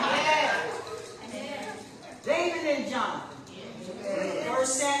 David and Jonathan. 1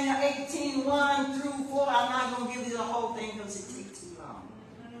 Samuel 18, 1 through 4. I'm not going to give you the whole thing because it takes too long.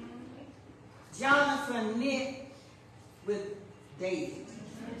 Jonathan knit with David.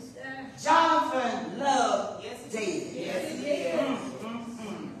 Jonathan loved David. Yes.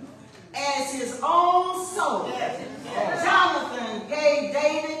 As his own soul. Jonathan gave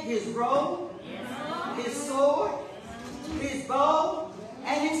David his robe, his sword, his bow,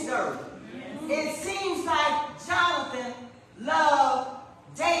 and his girdle. It seems like Jonathan loved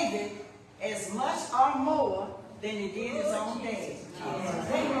David as much or more than he did his own dad.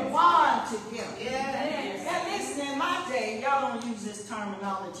 They were one together. Now listen, in my day, y'all don't use this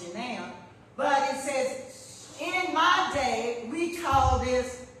terminology now, but it says In my day, we call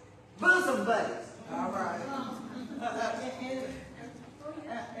this bosom buddies. All right.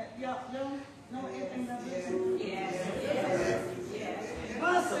 Y'all know anything about this? Yes.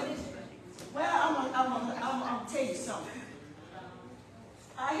 Bosom. Well, I'm gonna tell you something.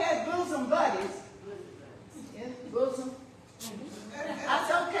 I had bosom buddies. Bosom. I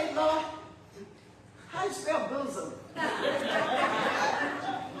said, okay, Lord, how you spell bosom?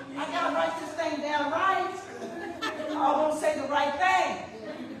 I gotta write this thing down right. I won't say the right thing.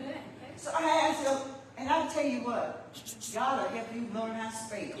 So I asked him, and I'll tell you what, God will help you learn how to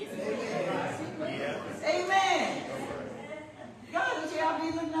spell. Amen. God will tell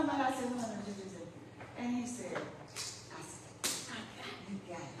me, looking at my, I said, no. And he said, you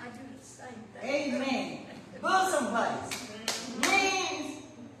got it. I do the same thing. Amen. Bosom buddies means,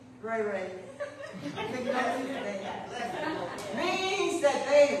 Ray. Means that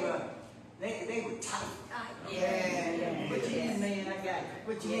they were tight. Yeah. What you need, man, I got it.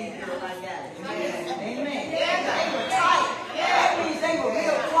 What you need, girl, I got it. Amen. They were tight. That means they were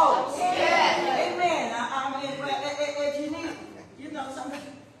real close. Amen. I mean, if you need, you know, something,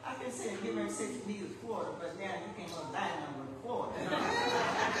 I can say, give her $6 need a quarter, but now you can't go buy number a quarter.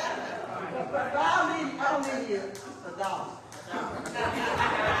 But I'll need you $1.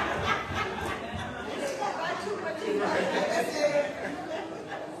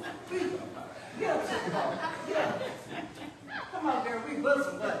 Come on, girl, we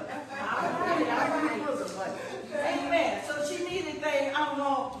bosom buddies. We bosom buddies. Amen. So she needed things, I'm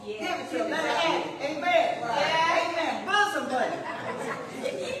going to give it to her. Let her have it. Amen. Amen. Bosom buddies.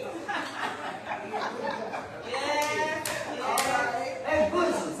 That's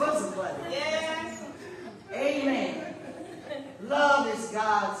bosom buddies. Amen. Love is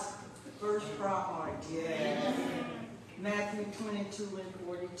God's first priority. Matthew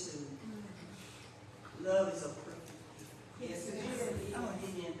 22:42. Love is a perfect. Yes, it is. I'm going to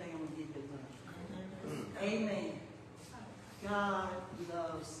give you anything, I'm going to give you love. Amen. God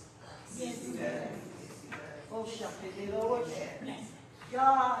loves us. Yes, He does. Oh, the Lord.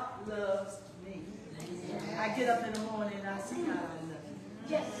 God loves me. I get up in the morning and I say, God, I love you.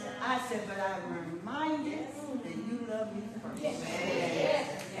 Yes. I said, but I'm reminded that you love me first. Yes.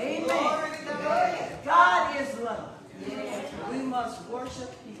 Amen. God is love. Yes. We must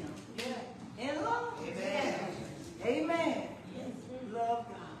worship Him in love. Amen. Amen. Love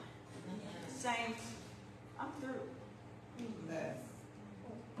God. Saints, I'm through. You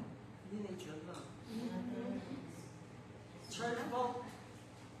need your love. Church folk,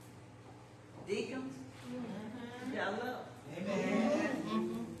 deacons, you got love. Amen.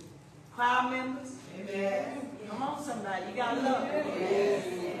 Choir members. Amen. Come on, somebody, you got love.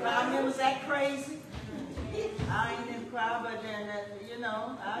 Choir members act crazy. I ain't in the choir, but then you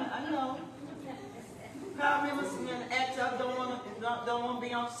know, I know. Choir members act up, don't want to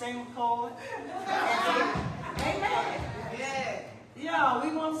be on the same accord. Amen. Yeah. Yeah, we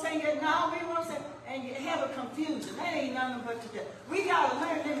want to sing it now. We want to sing, and you have a confusion. That ain't nothing but to do. We got to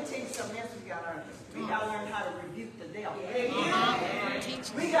learn. Let me tell you something else. We got to learn. We got to learn how to rebuke the devil.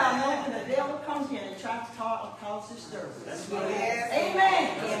 We got to know when the devil comes in and tries to cause disturbance. Amen.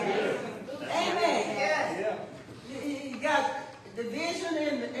 Amen. You got division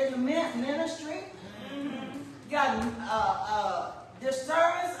in the ministry. You got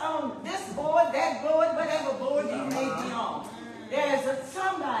disturbance on this board, that board, whatever board you may be on. There's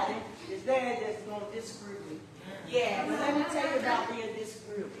somebody is there that's going to disagree with you. Yeah, but let me tell you about being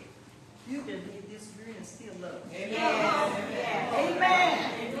disagreeable. You can be disagreeable and still love. Amen.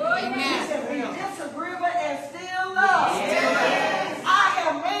 Amen. You can be disagreeable and still love. I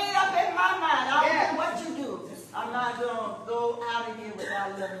have made up in my mind. I don't care what you do. I'm not going to go out of here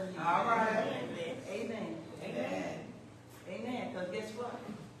without loving you. All right. Amen. Amen. Amen. Because guess what?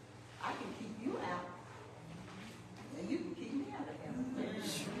 I can keep you out. And you can keep me out of heaven.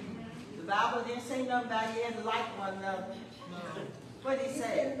 The Bible didn't say nothing about you had to like one another. What did He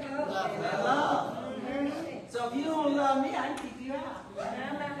say? Love. So if you don't love me, I can keep you out.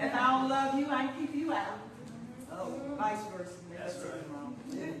 If I don't love you, I can keep you out. Oh, vice versa. That's right. Wrong.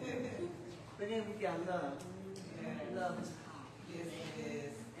 But then we got love. Love is power. Yes, it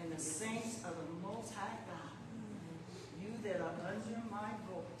is. And the saints of the Most High God, you that are under my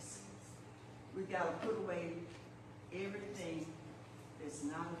voice, we got to put away everything that's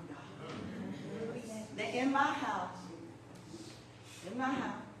not of God. Now, in my house,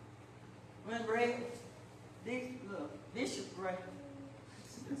 when Ray, Bishop Ray,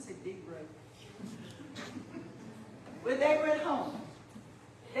 let's say Big Ray, when they were at home,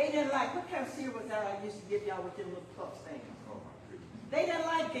 they didn't like, what kind of cereal was that I used to give y'all with them little puff things? They didn't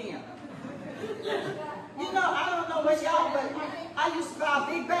like them. You know, I don't know what y'all, but I used to buy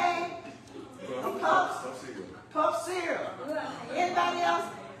a big bag of puff cereal. Anybody else?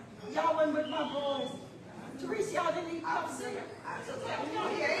 Y'all wasn't with my boys. Teresa, y'all didn't eat puff cereal?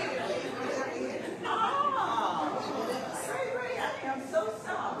 Oh, Ray, I am so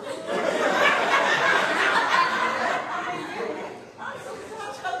sorry. I'm so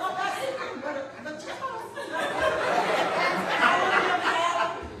sorry because I'm not eating but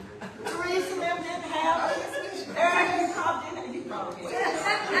Teresa them didn't have it. Eric, you probably didn't.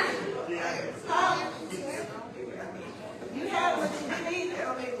 You had what you needed.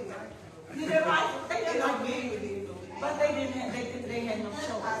 You didn't like it. They didn't like me. But they didn't have, they had no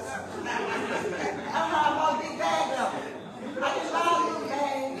choice. I bought a big bag of them. I just bought a little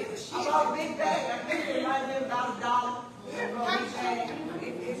bag. I bought a big bag. I think it might have been about $1. I bought a big bag.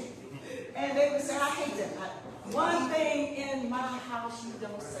 And they would say, I hate that. One thing in my house you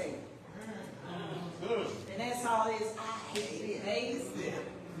don't say. And that's all it is. I hate it.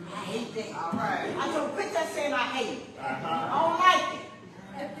 I hate that. All right. I told quit that saying I hate it. I don't like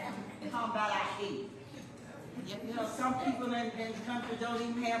it. How about I hate it? You know, some people in the country don't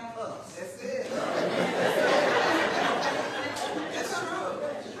even have puffs. That's it. That's true.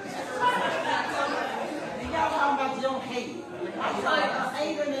 And y'all talking about you don't hate it. I saw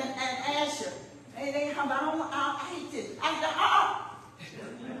Aiden and Asher. And they come about, I hate this. I said,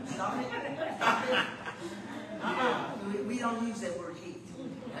 Stop it. We don't use that word hate.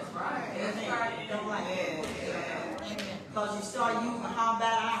 That's right. That's right. Don't like it. Because you start using how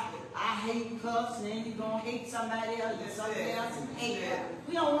about I hate puffs, and then you're going to hate somebody else and somebody else and hate them.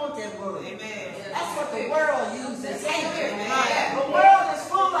 We don't want that word. Amen. That's what the world uses, hate. The world is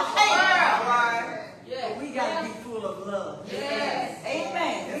full of hate. But we got to be full of love. Yes.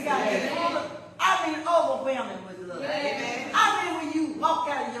 Amen. We got to be full of, overwhelming with love. Amen. When you walk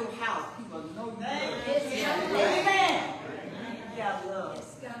out of your house, people know you love. Amen. You got love.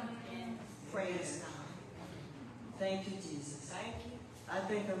 Praise God. Thank you, Jesus. Thank you. I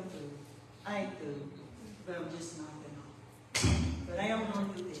think I'm through. I ain't through, but I'm just knocking off. But I am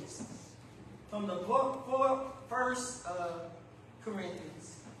going to do this. From the book 1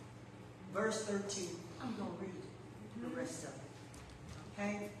 Corinthians, verse 13. I'm going to read the rest of it.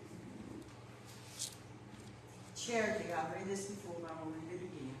 Okay? Charity, I read this before, but I'm going to read it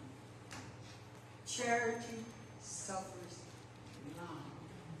again. Charity suffers long.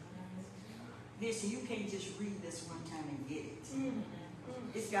 Listen, you can't just read this one time and get it.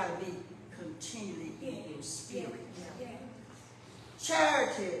 It's got to be continually in your spirit.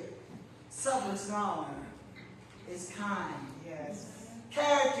 Charity suffers long, is kind. Yes.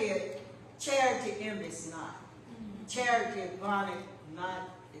 Charity envies not. Charity vaunteth not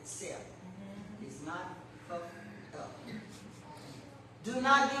itself. Is not puffed up. Do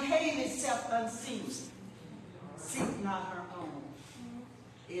not behave itself unseemly. Seek not her own.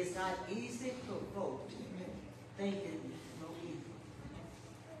 Is not easily provoked. Thinking no evil.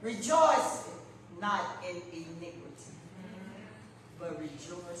 Rejoice not in iniquity, but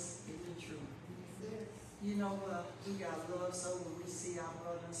rejoice in the truth. You know what? We got love so when we see our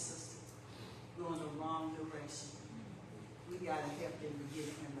brother and sister going the wrong direction. We got to help them to get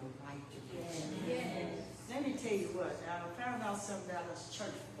in the right direction. Yes. Let me tell you what, I found out something about us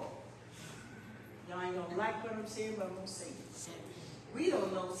church folk. Y'all ain't going to like what I'm saying, but I'm going to say it. We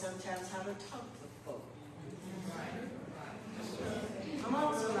don't know sometimes how to talk to folk. I'm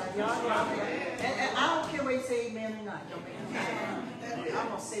also like, y'all, and I don't care what you say amen or not. I'm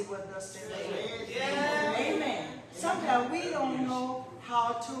going to say what thus said amen. Amen. Sometimes we don't know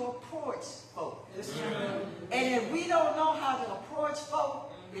how to approach folk. And if we don't know how to approach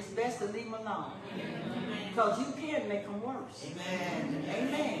folk, it's best to leave them alone. Because you can make them worse. Amen.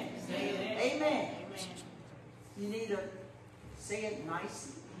 Amen. Amen. You need to say it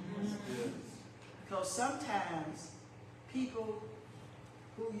nicely. Because sometimes people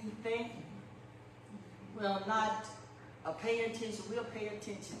who you think will not pay attention, will pay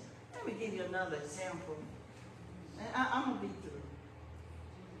attention. Let me give you another example. And I'm going to be through.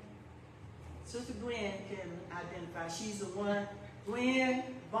 Sister Gwen can identify. She's the one, Gwen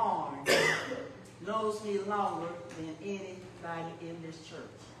Barnes, knows me longer than anybody in this church.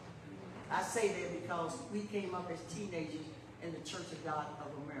 I say that because we came up as teenagers in the Church of God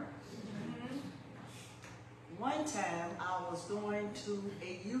of America. One time I was going to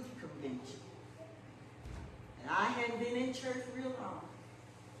a youth convention. And I hadn't been in church real long.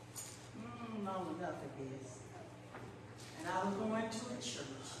 Long enough, I guess. And I was going to a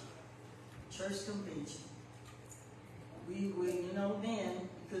church convention. We you know, then you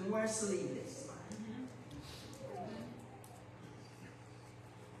couldn't wear sleeveless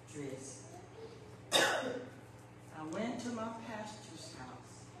dress.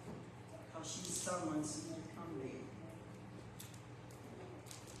 summons me to come there.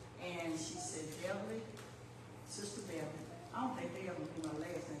 And she said, Beverly, Sister Beverly, I don't think they ever knew my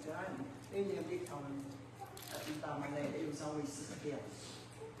last name, but they never did call me by my last name. It was always Sister Beverly.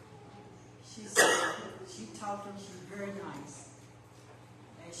 She said, she talked to me, she was very nice.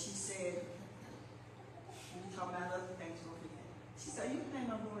 And she said, we were talking about other things. She said, you plan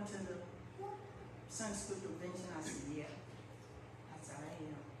on going to the Sunday School convention? I said, yeah. I said, I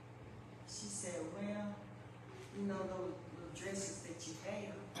am. She said, well, you know those little dresses that you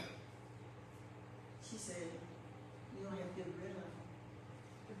have? She said, you don't have to get rid of them.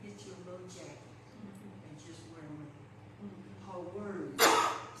 Get you a little jacket and just wear them with you. Her words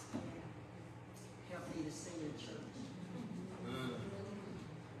helped me to sing in church.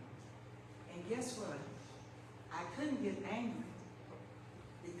 And guess what? I couldn't get angry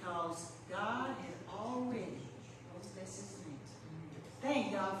because God had already, that's his name.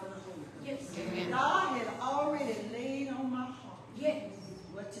 Thank God for the Holy Ghost. Yes. God had already laid on my heart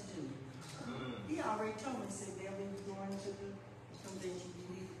what to do. He already told me, he said, Beverly, we're going to the convention, you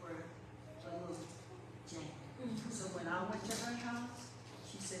need to wear a little jacket. So when I went to her house,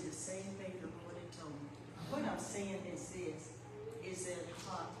 she said the same thing the Lord had told me. What I'm saying is this, is that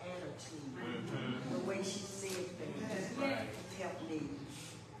her attitude, the way she said things, helped me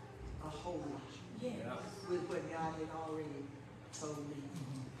a whole lot with what God had already told me.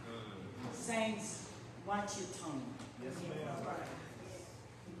 Saints, watch your tone. Yes, ma'am.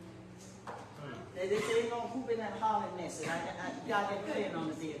 Now, they ain't gonna hoop in that hollering message. God had put in on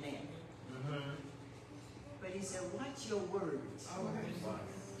the dead man. But he said, watch your words.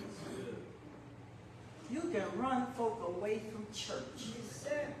 You can run folk away from church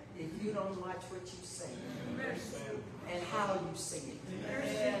if you don't watch what you say and how you say it.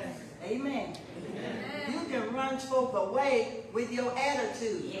 Amen. You can run folk away with your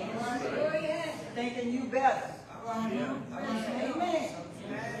attitude, thinking you better. Amen.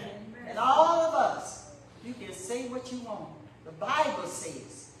 And all of us, you can say what you want. The Bible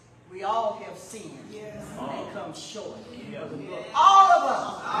says we all have sinned and come short of the glory. All of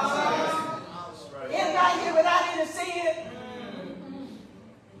us. Anybody here without any sin?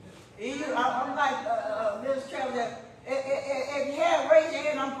 I'm like Miss Travis. If you have, raise your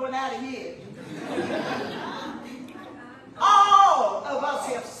hand. I'm going out of here. All of us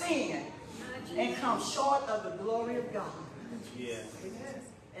have sinned and come short of the glory of God. Yes.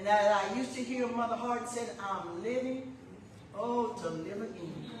 And I used to hear Mother Hart said, I'm living, to live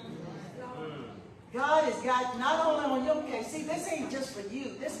again. God has got not only on your case. See, this ain't just for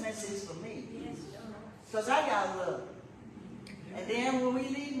you. This message is for me. Because I got love. And then when we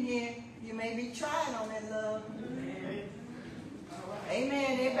leave here, you may be trying on that love.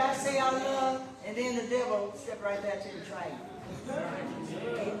 Amen. Everybody say I love, and then the devil step right back in and try you.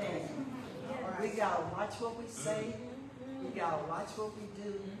 Amen. We got to watch what we say. We got to watch what we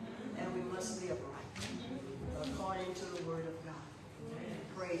do. And we must live right according to the word of God.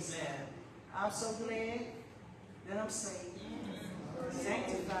 Praise God. I'm so glad that I'm saved,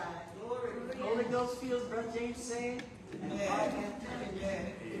 sanctified. Holy Ghost feels, Brother James said, and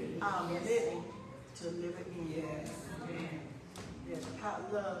I'm living to live again. Yes,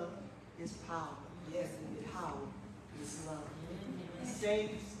 love is power. Yes, power is love.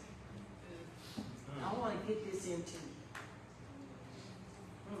 Saints, I want to get this into you.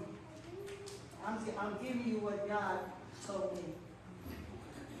 I'm giving you what God told me.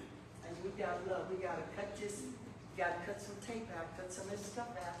 And we got love. We got to cut this. We got to cut some tape out, cut some of this stuff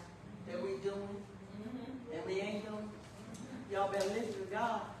out that we doing and we ain't doing. Y'all better listen to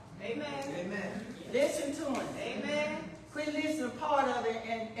God. Amen. Amen. Listen to him. Amen. Quit listening to part of it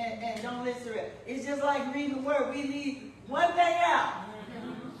and don't listen to it. It's just like reading the word. We leave one thing out.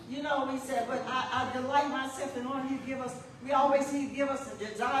 You know, we said, but I delight myself in order to give us, we always need to give us the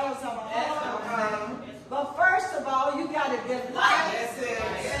desires of our heart. But first of all, you got to delight yourself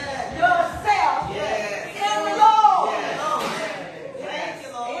in the Lord. Thank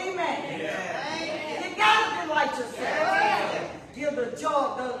you, Lord. Amen. You got to delight yourself. Give the joy,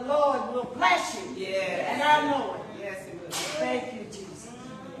 the Lord will bless you. And I know it. Thank you, Jesus.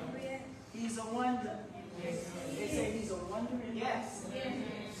 He's a wonder. They say he's a wonder in us.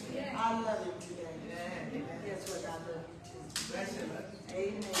 I love him today. Guess what? I love you too.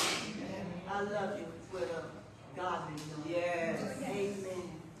 Amen. I love you with a godly love. Amen.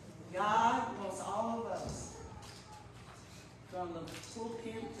 God wants all of us, from the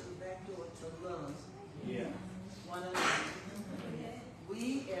pulpit to the back door, to love one another. We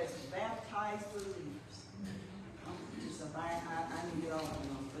as baptized believers, I need y'all to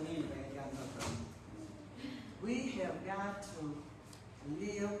know, but anyway, I got enough of them. We have got to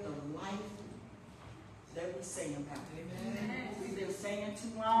live the life we sing about. We've been singing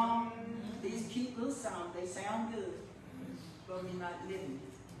too long. These cute little songs, they sound good, but we're not living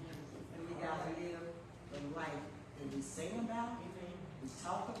it. And we got to live the life that we sing about, we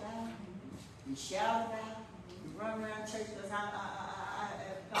talk about, we shout about, we run around church because I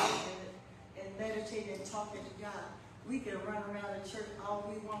have come and meditating and talking to God. We can run around the church all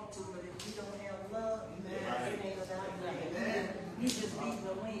we want to, but if we don't have love, it ain't about nothing. You just beating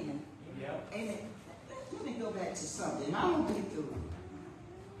the wind. Amen. Let me go back to something. I'm going to get through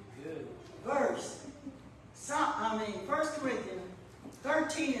it. Good. Verse. 1 Corinthians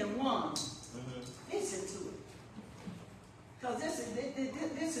 13:1. Listen to it. Because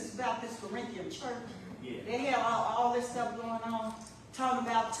this is about this Corinthian church. Yeah. They have all this stuff going on, talking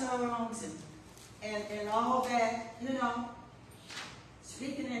about tongues and all that, you know,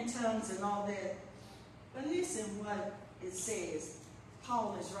 speaking in tongues and all that. But listen what it says.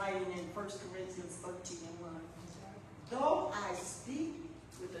 Paul is writing in 1 Corinthians 13:1. Though I speak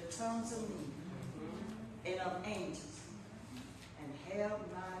with the tongues of men and of angels and have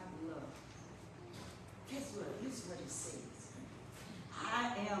not love. Guess what? This is what it says.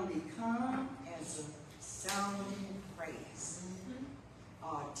 I am become as a sounding brass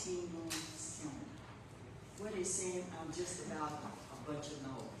or a tinkling cymbal. What it's saying, I'm just about a bunch of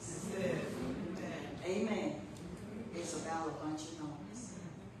noise. Amen. It's about a bunch of noise.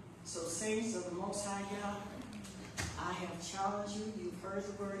 So saints of the Most High God, I have challenged you. You've heard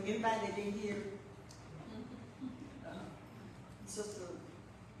the word. Anybody that didn't hear it? Sister,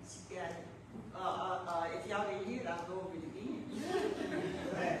 she got it. If y'all didn't hear it, I'll go over it again.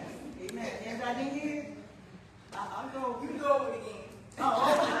 Amen. Anybody didn't hear it? I'll go over it. You go over it again. I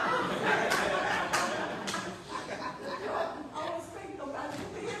don't expect nobody to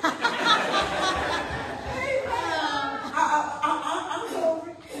hear it. I'm over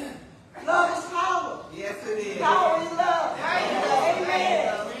it. Love is power. Yes, it is. Power is love. Amen.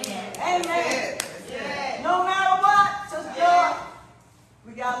 Amen. No matter what, Sister Joy,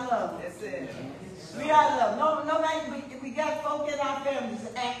 we got love. That's it. We got love. No matter we got folk in our families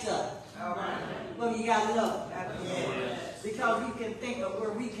that act up. All right. But we got love. Yes. Because we can think of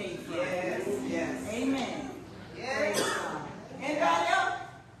where we came from. Yes. Yes. Amen. Praise Yes. God. Anybody else?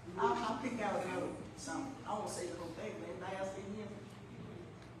 I'll pick out something. I won't say the whole thing, but anybody else in here?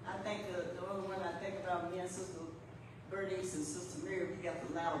 I think the other one I think about me and Sister Bernice and Sister Mary, we got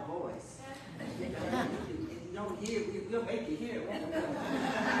the loud voice. If you don't hear, we'll make you hear it. Won't we?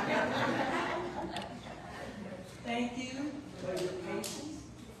 Thank you for your patience.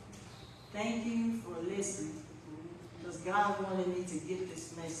 Thank you for listening. Because God wanted me to get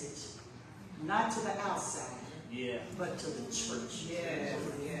this message, not to the outside, but to the church. Yes.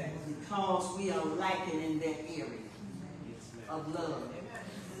 Yes. Because we are lacking in that area of love.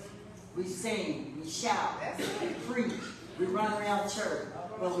 We sing, we shout, we preach, we run around church,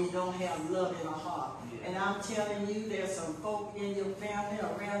 but we don't have love in our heart. And I'm telling you, there's some folk in your family,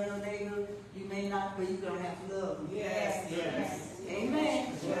 around your neighborhood, you may not, but you're going to have love. Yes. Yes.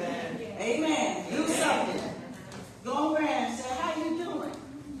 Amen. Yes. Amen. Do something. Go around and say, how you doing?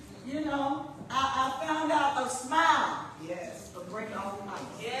 You know, I found out a smile. Yes. A breaking off the ice.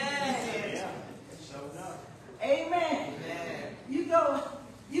 Yes. So enough. Amen. Amen.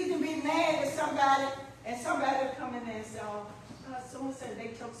 You can be mad at somebody, and somebody will come in there and say, oh, someone said they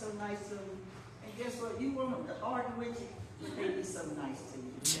took so nice to me. And guess what? You want them to argue with you, but they be so nice to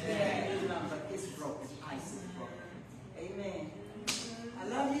you. Yeah. You know, but it's broken. Ice is broken. Amen. I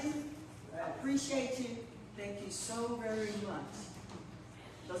love you. I appreciate you. Thank you so very much.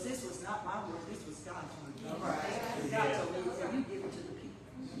 Because this was not my word, this was God's word. All right. God told me, he said, you give it to the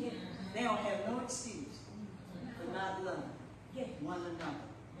people. They don't have no excuse for not loving one another.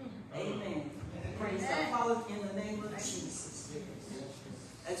 Amen. Praise God. Father, in the name of Jesus.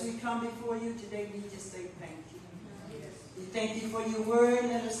 As we come before you today, we just say thank you. We thank you for your word.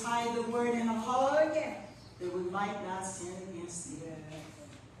 Let us hide the word in our heart that we might not sin against thee.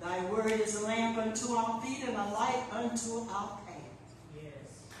 Thy word is a lamp unto our feet and a light unto our path. Yes.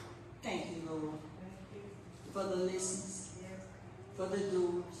 Thank you, Lord, for the listeners, for the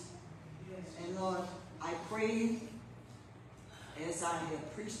doers. And Lord, I pray as I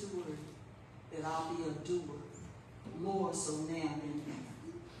have preached the word that I'll be a doer more so now than ever.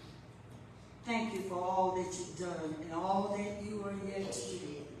 Thank you for all that you've done and all that you are yet to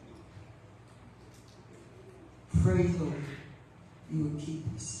do. Pray, Lord, you will keep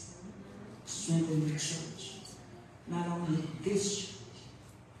us. Strengthen the church. Not only this church,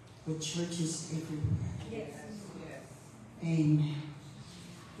 but churches everywhere. Yes. Amen.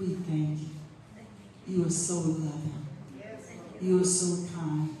 We thank you. You are so loving. Yes. You are so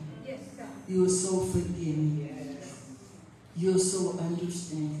kind. Yes, God. You are so forgiving. You are so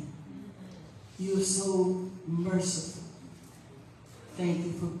understanding. You are so merciful. Thank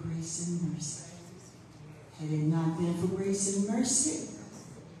you for grace and mercy. Had it not been for grace and mercy,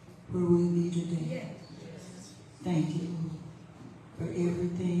 where would we be today? Thank you, Lord, for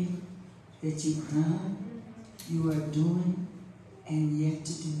everything that you've done, you are doing, and yet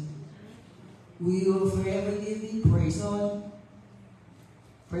to do. We will forever give you praise, Lord.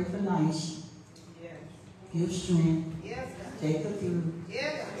 Pray for Naisha. Give strength. Take her through.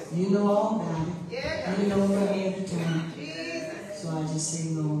 You know all about it. You know her ahead of time. So I just say,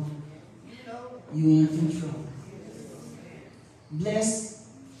 Lord, you in control. Bless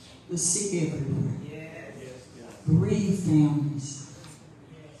the sick everywhere. Bereaved families.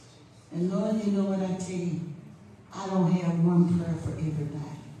 And Lord, you know what I tell you? I don't have one prayer for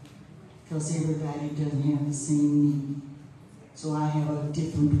everybody. Because everybody doesn't have the same need. So I have a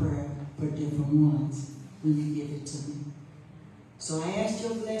different prayer for different ones when you give it to me. So I ask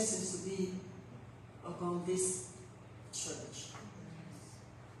your blessings to be upon this church,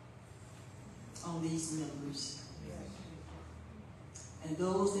 on these members, and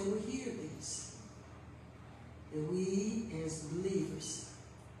those that will hear this, that we as believers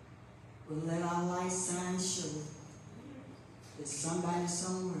will let our light shine show that somebody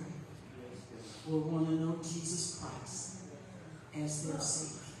somewhere will want to know Jesus Christ as their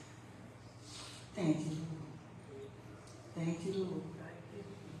Savior. Thank you, Lord. Thank you, Lord.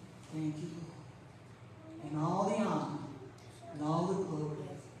 Thank you, Lord. And all the honor and all the glory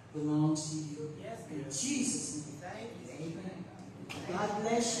belongs to you. In Jesus' name, amen. God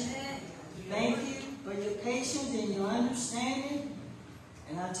bless you. Thank you for your patience and your understanding.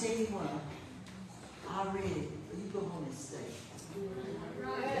 And I'll tell you what, I read it. You go home and stay.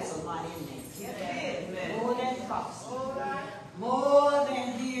 There's a lot in there. More than prophecy. More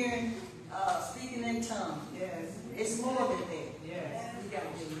than hearing, speaking in tongues. It's more than that. We got to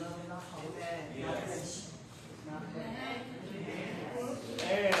get love in our heart. God bless you. God bless you.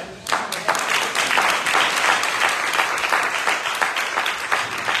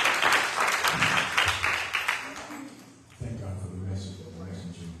 Thank God for the message of the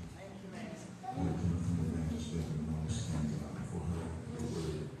messenger. From the evangelist Beverly, thank God for her and the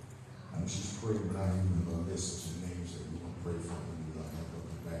word. She's praying, but I even have a list of some names that we want to pray for, and we'll have her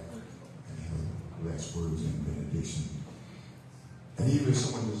come back and have last words and benediction. And even if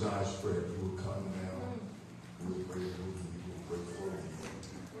someone desires prayer, you will come now. We will pray for you. We will pray for you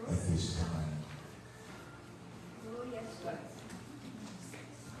at this time. Oh, yes, sir.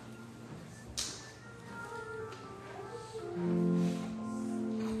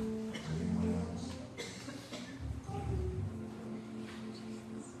 Anyone else?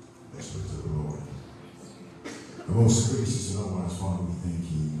 Let's look to the Lord. The most gracious and almighty Father, we thank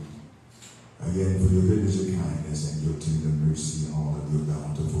you again for your goodness, your kindness, and your tender mercy, and all of your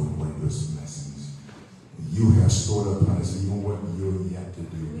bountiful and wondrous blessings. You have stored upon us even what you're yet to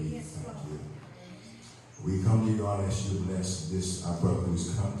do. We thank you. We come to you, God, as you bless this, our brother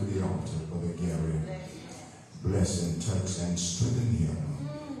who's come to the altar, Brother Gary. Bless and touch and strengthen him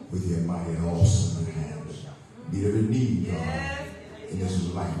with your mighty and awesome hand. Be every need, God, in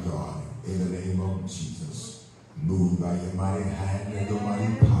his life, God, in the name of Jesus. Move by your mighty hand and your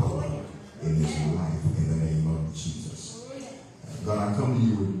mighty power in his life, in the name of Jesus. God, I come to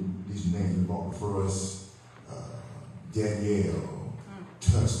you with these names you brought before us. Danielle,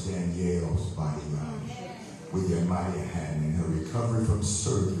 touch Danielle's body, God, with your mighty hand and her recovery from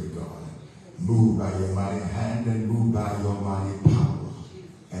surgery, God. Move by your mighty hand and move by your mighty power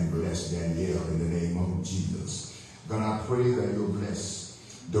and bless Danielle in the name of Jesus. God, I pray that you'll bless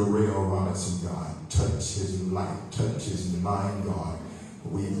Darrell Robinson, God. Touch his life, touch his mind, God.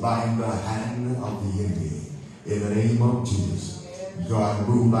 We bind the hand of the enemy in the name of Jesus. God,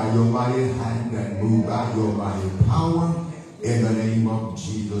 move by your mighty hand and move by your mighty power in the name of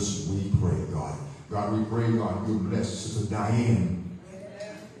Jesus, we pray, God. God, we pray, God, you bless Sister Diane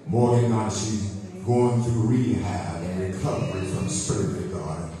Morgan, God. She's going through rehab and recovery from surgery,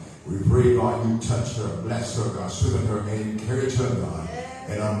 God. We pray, God, you touch her, bless her, God, strengthen her, and encourage her, God,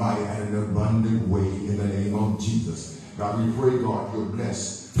 in a mighty and an abundant way in the name of Jesus. God, we pray, God, you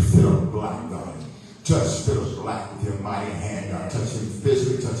bless Philip Black, God. Touch Philip Black with your mighty hand, God. Touch him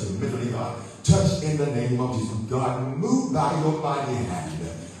physically, touch him mentally, God. Touch in the name of Jesus. God, move by your mighty hand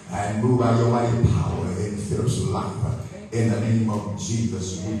and move by your mighty power in Philip's life. In the name of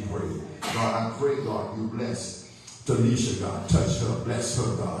Jesus, we pray. God, I pray, God, you bless Tanisha, God. Touch her, bless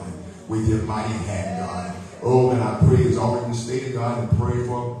her, God, with your mighty hand, God. Oh, and I pray, it's already been stated, God, and pray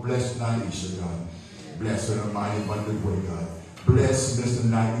for blessed Naisha, God. Bless her in a mighty, abundant way, God. Bless Mr.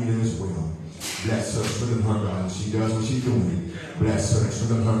 Naida as well. Bless her, strengthen her, God, as she does what she's doing. Bless her and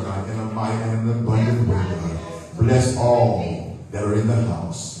strengthen her, God, in a mighty and an abundant way, God. Bless all that are in the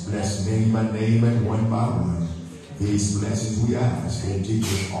house. Bless name by name and one by one. These blessings we ask. In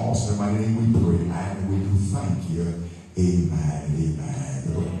Jesus' awesome mighty name we pray. And we do thank you. Amen. Amen.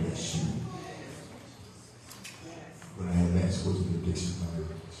 The Lord bless you. When I have last words of benediction, I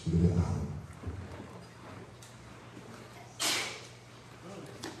speak it out.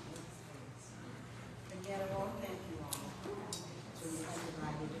 Again, I want to thank you all for your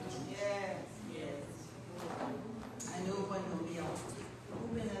everybody. Yes, yes. I knew it wasn't going to be all.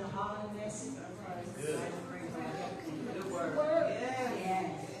 We've been in a hollering message. Good. Good word. Yeah.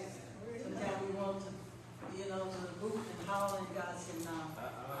 Sometimes we want to, to the booth and holler, and God said, no, I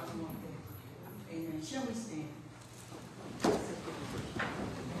don't want that. Amen. Shall we stand?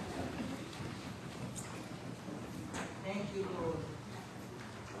 Thank you, Lord.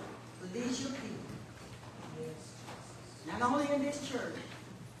 For these your people. Not only in this church,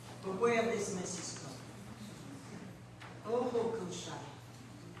 but where this message comes. Oh, Hokushai.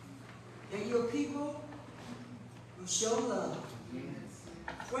 They're your people who show love.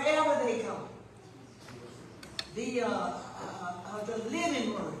 Wherever they go. The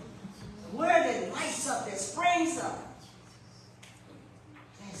living word. The word that lights up, that springs up.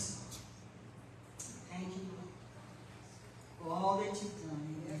 Yes. Thank you, Lord, for all that you've done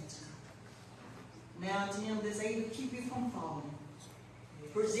in that time. Now to him that's able to keep you from falling.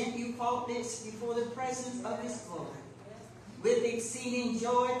 Present you faultless before the presence of his glory. With exceeding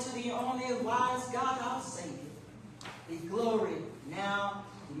joy to the only wise God our Savior. Be glory now,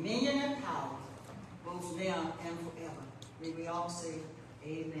 dominion and power, both now and forever. May we all say,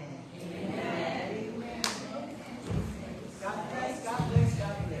 amen. Amen. Amen. God bless, God bless,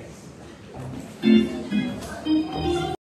 God bless.